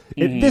like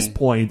at this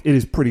point, it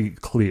is pretty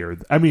clear.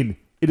 I mean,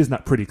 it is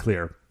not pretty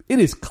clear. It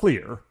is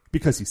clear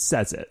because he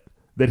says it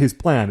that his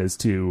plan is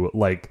to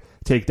like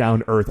take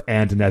down Earth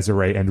and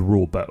Nezare and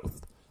rule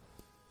both.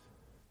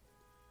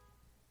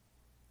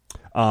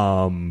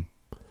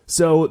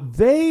 So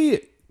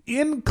they,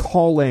 in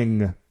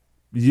calling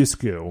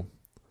Yusku,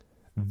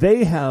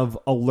 they have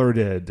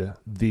alerted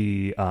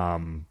the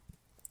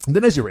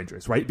Nezure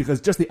Rangers, right?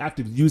 Because just the act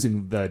of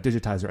using the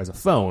digitizer as a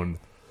phone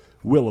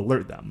will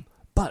alert them.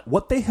 But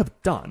what they have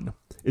done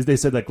is they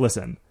said, like,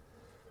 listen,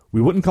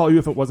 we wouldn't call you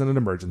if it wasn't an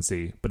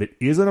emergency, but it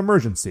is an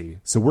emergency,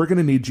 so we're going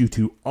to need you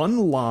to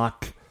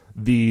unlock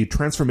the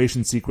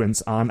transformation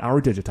sequence on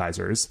our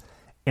digitizers.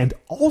 And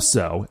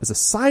also, as a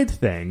side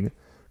thing,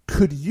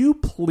 could you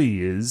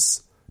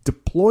please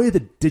deploy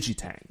the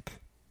Digitank?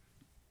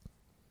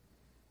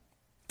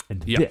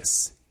 And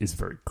this is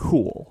very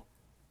cool.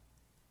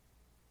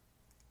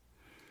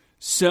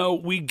 So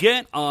we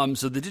get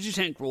so the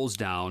Digitank rolls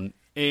down,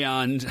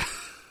 and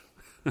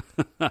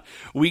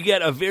we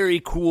get a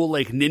very cool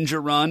like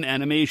ninja run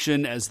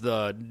animation as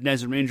the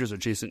Nezure Rangers are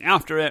chasing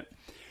after it.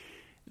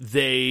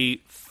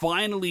 They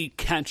finally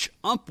catch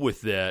up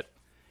with it,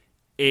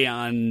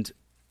 and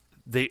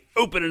they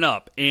open it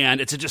up, and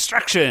it's a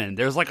distraction.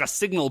 There's like a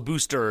signal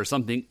booster or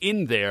something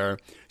in there.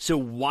 So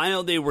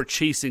while they were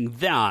chasing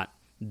that,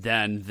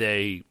 then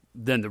the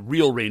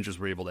real Rangers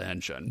were able to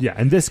henshin. Yeah,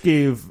 and this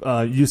gave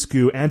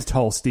Yusku and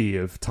Tall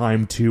Steve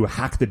time to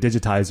hack the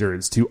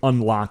digitizers to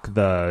unlock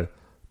the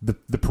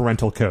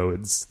parental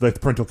codes, the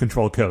parental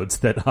control codes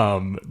that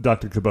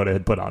Dr. Kubota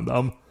had put on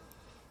them.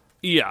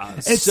 Yeah.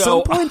 At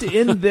some point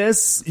in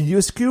this,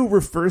 Yusku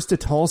refers to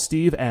Tall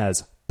Steve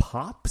as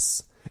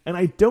Pops, and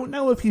I don't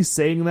know if he's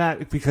saying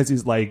that because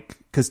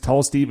because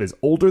Tall Steve is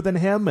older than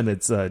him, and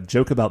it's a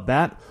joke about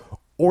that,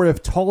 or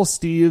if Tall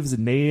Steve's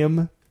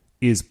name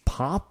is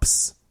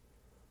Pops.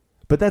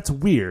 But that's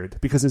weird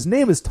because his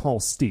name is Tall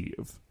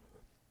Steve,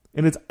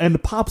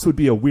 and Pops would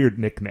be a weird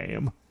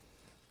nickname.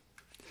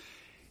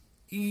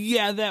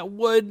 Yeah, that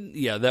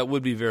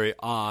would be very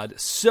odd.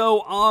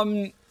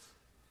 So,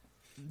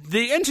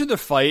 they enter the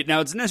fight. Now,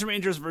 it's Nezure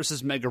Rangers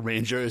versus Mega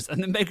Rangers,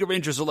 and the Mega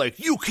Rangers are like,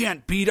 you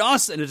can't beat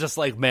us! And it's just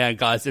like, man,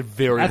 guys, it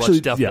very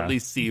much definitely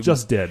seems...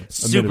 Just did.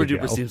 Super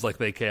duper seems like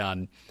they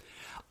can.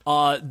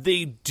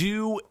 The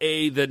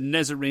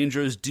Nezure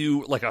Rangers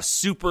do like a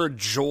super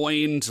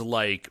join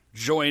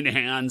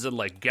hands and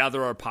like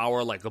gather our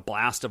power like a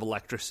blast of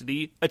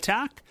electricity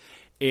attack.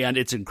 And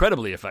it's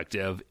incredibly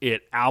effective.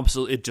 It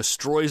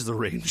destroys the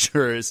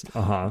Rangers.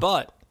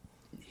 But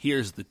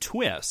here's the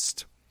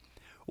twist.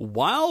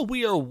 While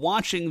we are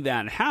watching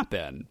that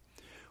happen,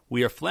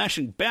 we are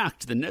flashing back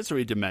to the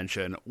Nezure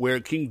dimension where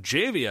King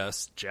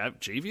Javius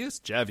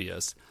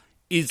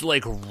is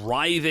like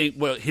writhing.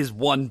 Well, his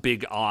one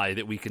big eye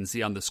that we can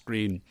see on the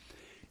screen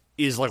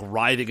is like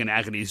writhing in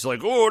agony. He's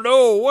like, oh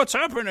no, what's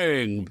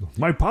happening?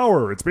 My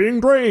power, it's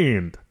being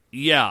drained.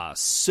 Yeah,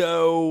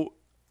 so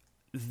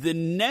the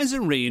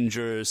Nezure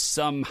Rangers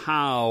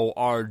somehow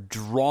are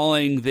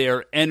drawing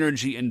their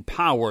energy and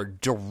power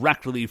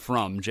directly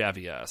from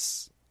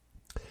Javius.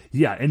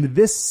 Yeah, and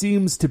this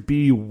seems to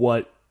be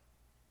what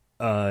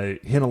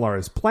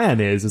Hinelar's plan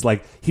is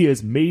like he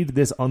has made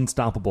this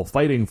unstoppable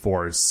fighting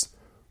force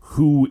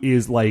who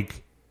is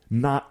like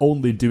not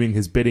only doing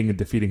his bidding and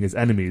defeating his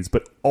enemies,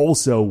 but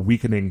also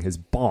weakening his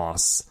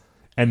boss.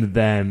 And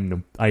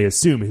then I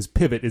assume his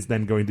pivot is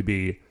then going to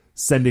be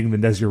sending the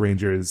Nezure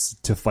Rangers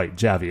to fight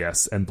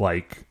Javius, and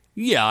like...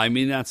 Yeah, I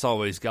mean, that's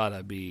always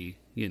gotta be,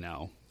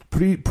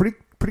 Pretty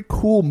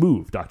cool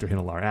move, Dr.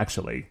 Hinelar,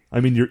 actually. I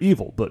mean, you're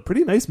evil, but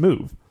pretty nice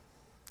move.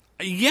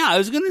 Yeah, I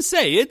was gonna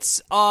say,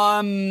 it's,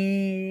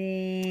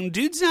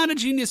 dude's not a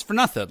genius for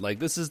nothing. Like,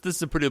 this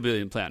is a pretty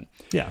brilliant plan.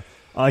 Yeah.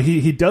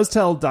 He does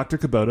tell Dr.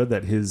 Kubota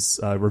that his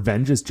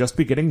revenge is just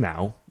beginning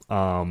now.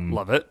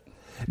 Love it.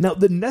 Now,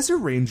 the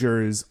Nezure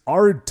Rangers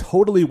are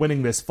totally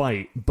winning this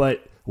fight,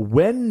 but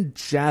when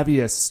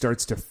Javius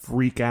starts to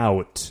freak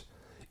out,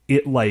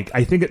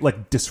 I think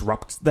it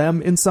disrupts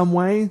them in some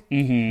way,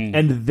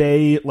 and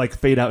they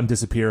fade out and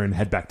disappear and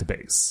head back to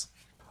base.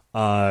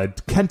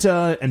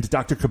 Kenta and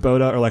Dr.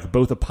 Kubota are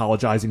both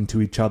apologizing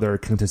to each other.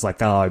 Kenta's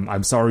like, oh,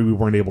 I'm sorry we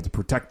weren't able to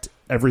protect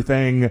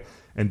everything.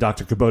 And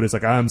Dr. Kubota's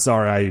like, I'm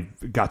sorry I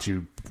got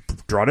you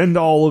drawn into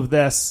all of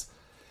this.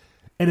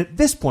 And at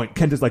this point,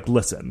 Kenta's like,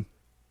 listen,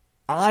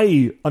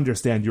 I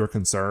understand your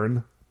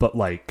concern, but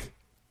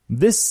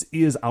this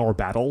is our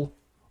battle.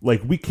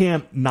 We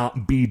can't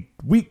not be...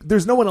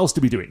 There's no one else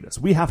to be doing this.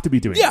 We have to be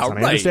doing this. And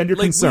I understand your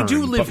concern. We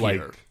do live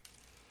here.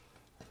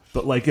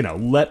 But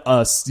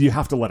you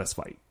have to let us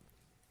fight.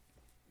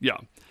 Yeah.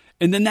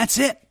 And then that's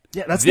it.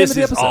 Yeah, that's the end of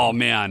the episode. Oh,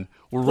 man.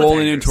 We're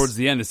rolling in towards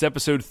the end. It's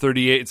episode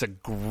 38. It's a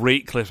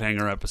great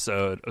cliffhanger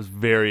episode. I was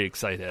very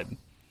excited.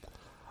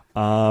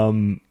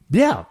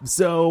 Yeah,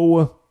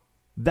 so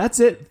that's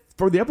it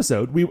for the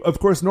episode. Of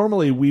course,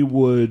 normally we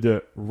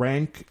would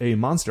rank a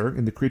monster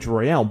in the Creature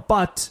Royale,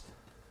 but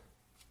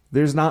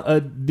there's not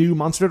a new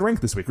monster to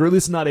rank this week, or at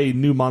least not a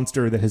new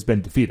monster that has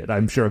been defeated.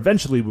 I'm sure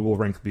eventually we will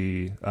rank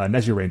the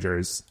Neji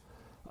Rangers,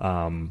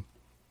 and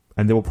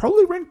they will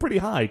probably rank pretty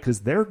high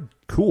because they're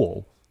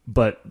cool.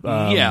 But we've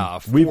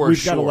got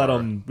to let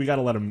them. We got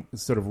to let them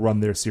sort of run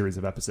their series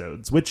of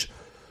episodes, which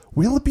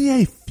will be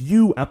a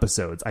few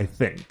episodes, I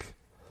think,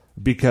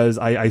 because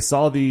I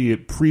saw the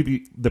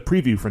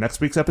preview for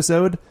next week's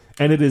episode,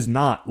 and it is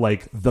not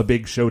like the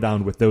big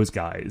showdown with those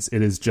guys.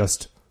 It is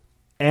just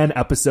an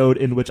episode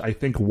in which I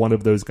think one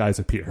of those guys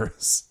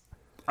appears.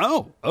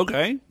 Oh,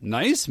 okay.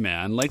 Nice,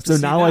 man. Like so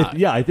to now see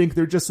that. I think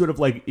they're just sort of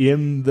like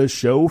in the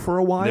show for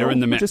a while. They're in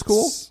the mix. Which is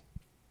cool.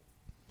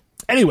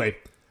 Anyway,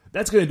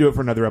 that's going to do it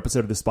for another episode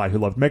of The Spy Who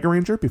Loved Mega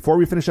Ranger. Before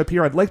we finish up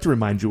here, I'd like to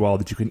remind you all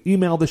that you can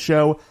email the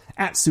show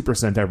at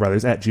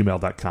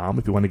supersentaibrothers@gmail.com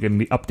if you want to get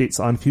any updates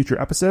on future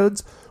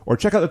episodes, or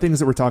check out the things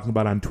that we're talking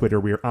about on Twitter.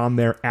 We are on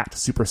there at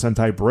Super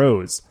Sentai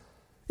Bros.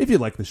 If you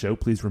like the show,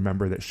 please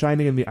remember that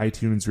shining in the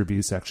iTunes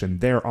review section,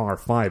 there are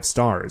 5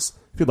 stars.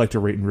 If you'd like to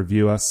rate and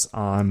review us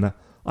on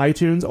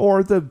iTunes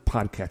or the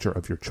podcatcher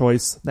of your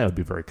choice, that would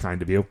be very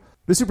kind of you.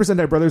 The Super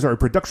Sentai Brothers are a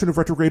production of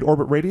Retrograde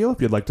Orbit Radio.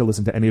 If you'd like to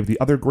listen to any of the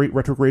other great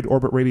Retrograde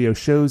Orbit Radio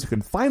shows, you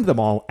can find them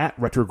all at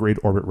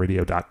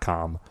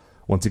retrogradeorbitradio.com.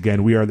 Once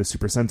again, we are the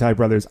Super Sentai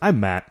Brothers. I'm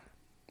Matt.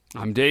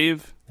 I'm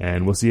Dave.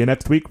 And we'll see you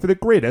next week for the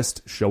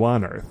greatest show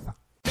on Earth.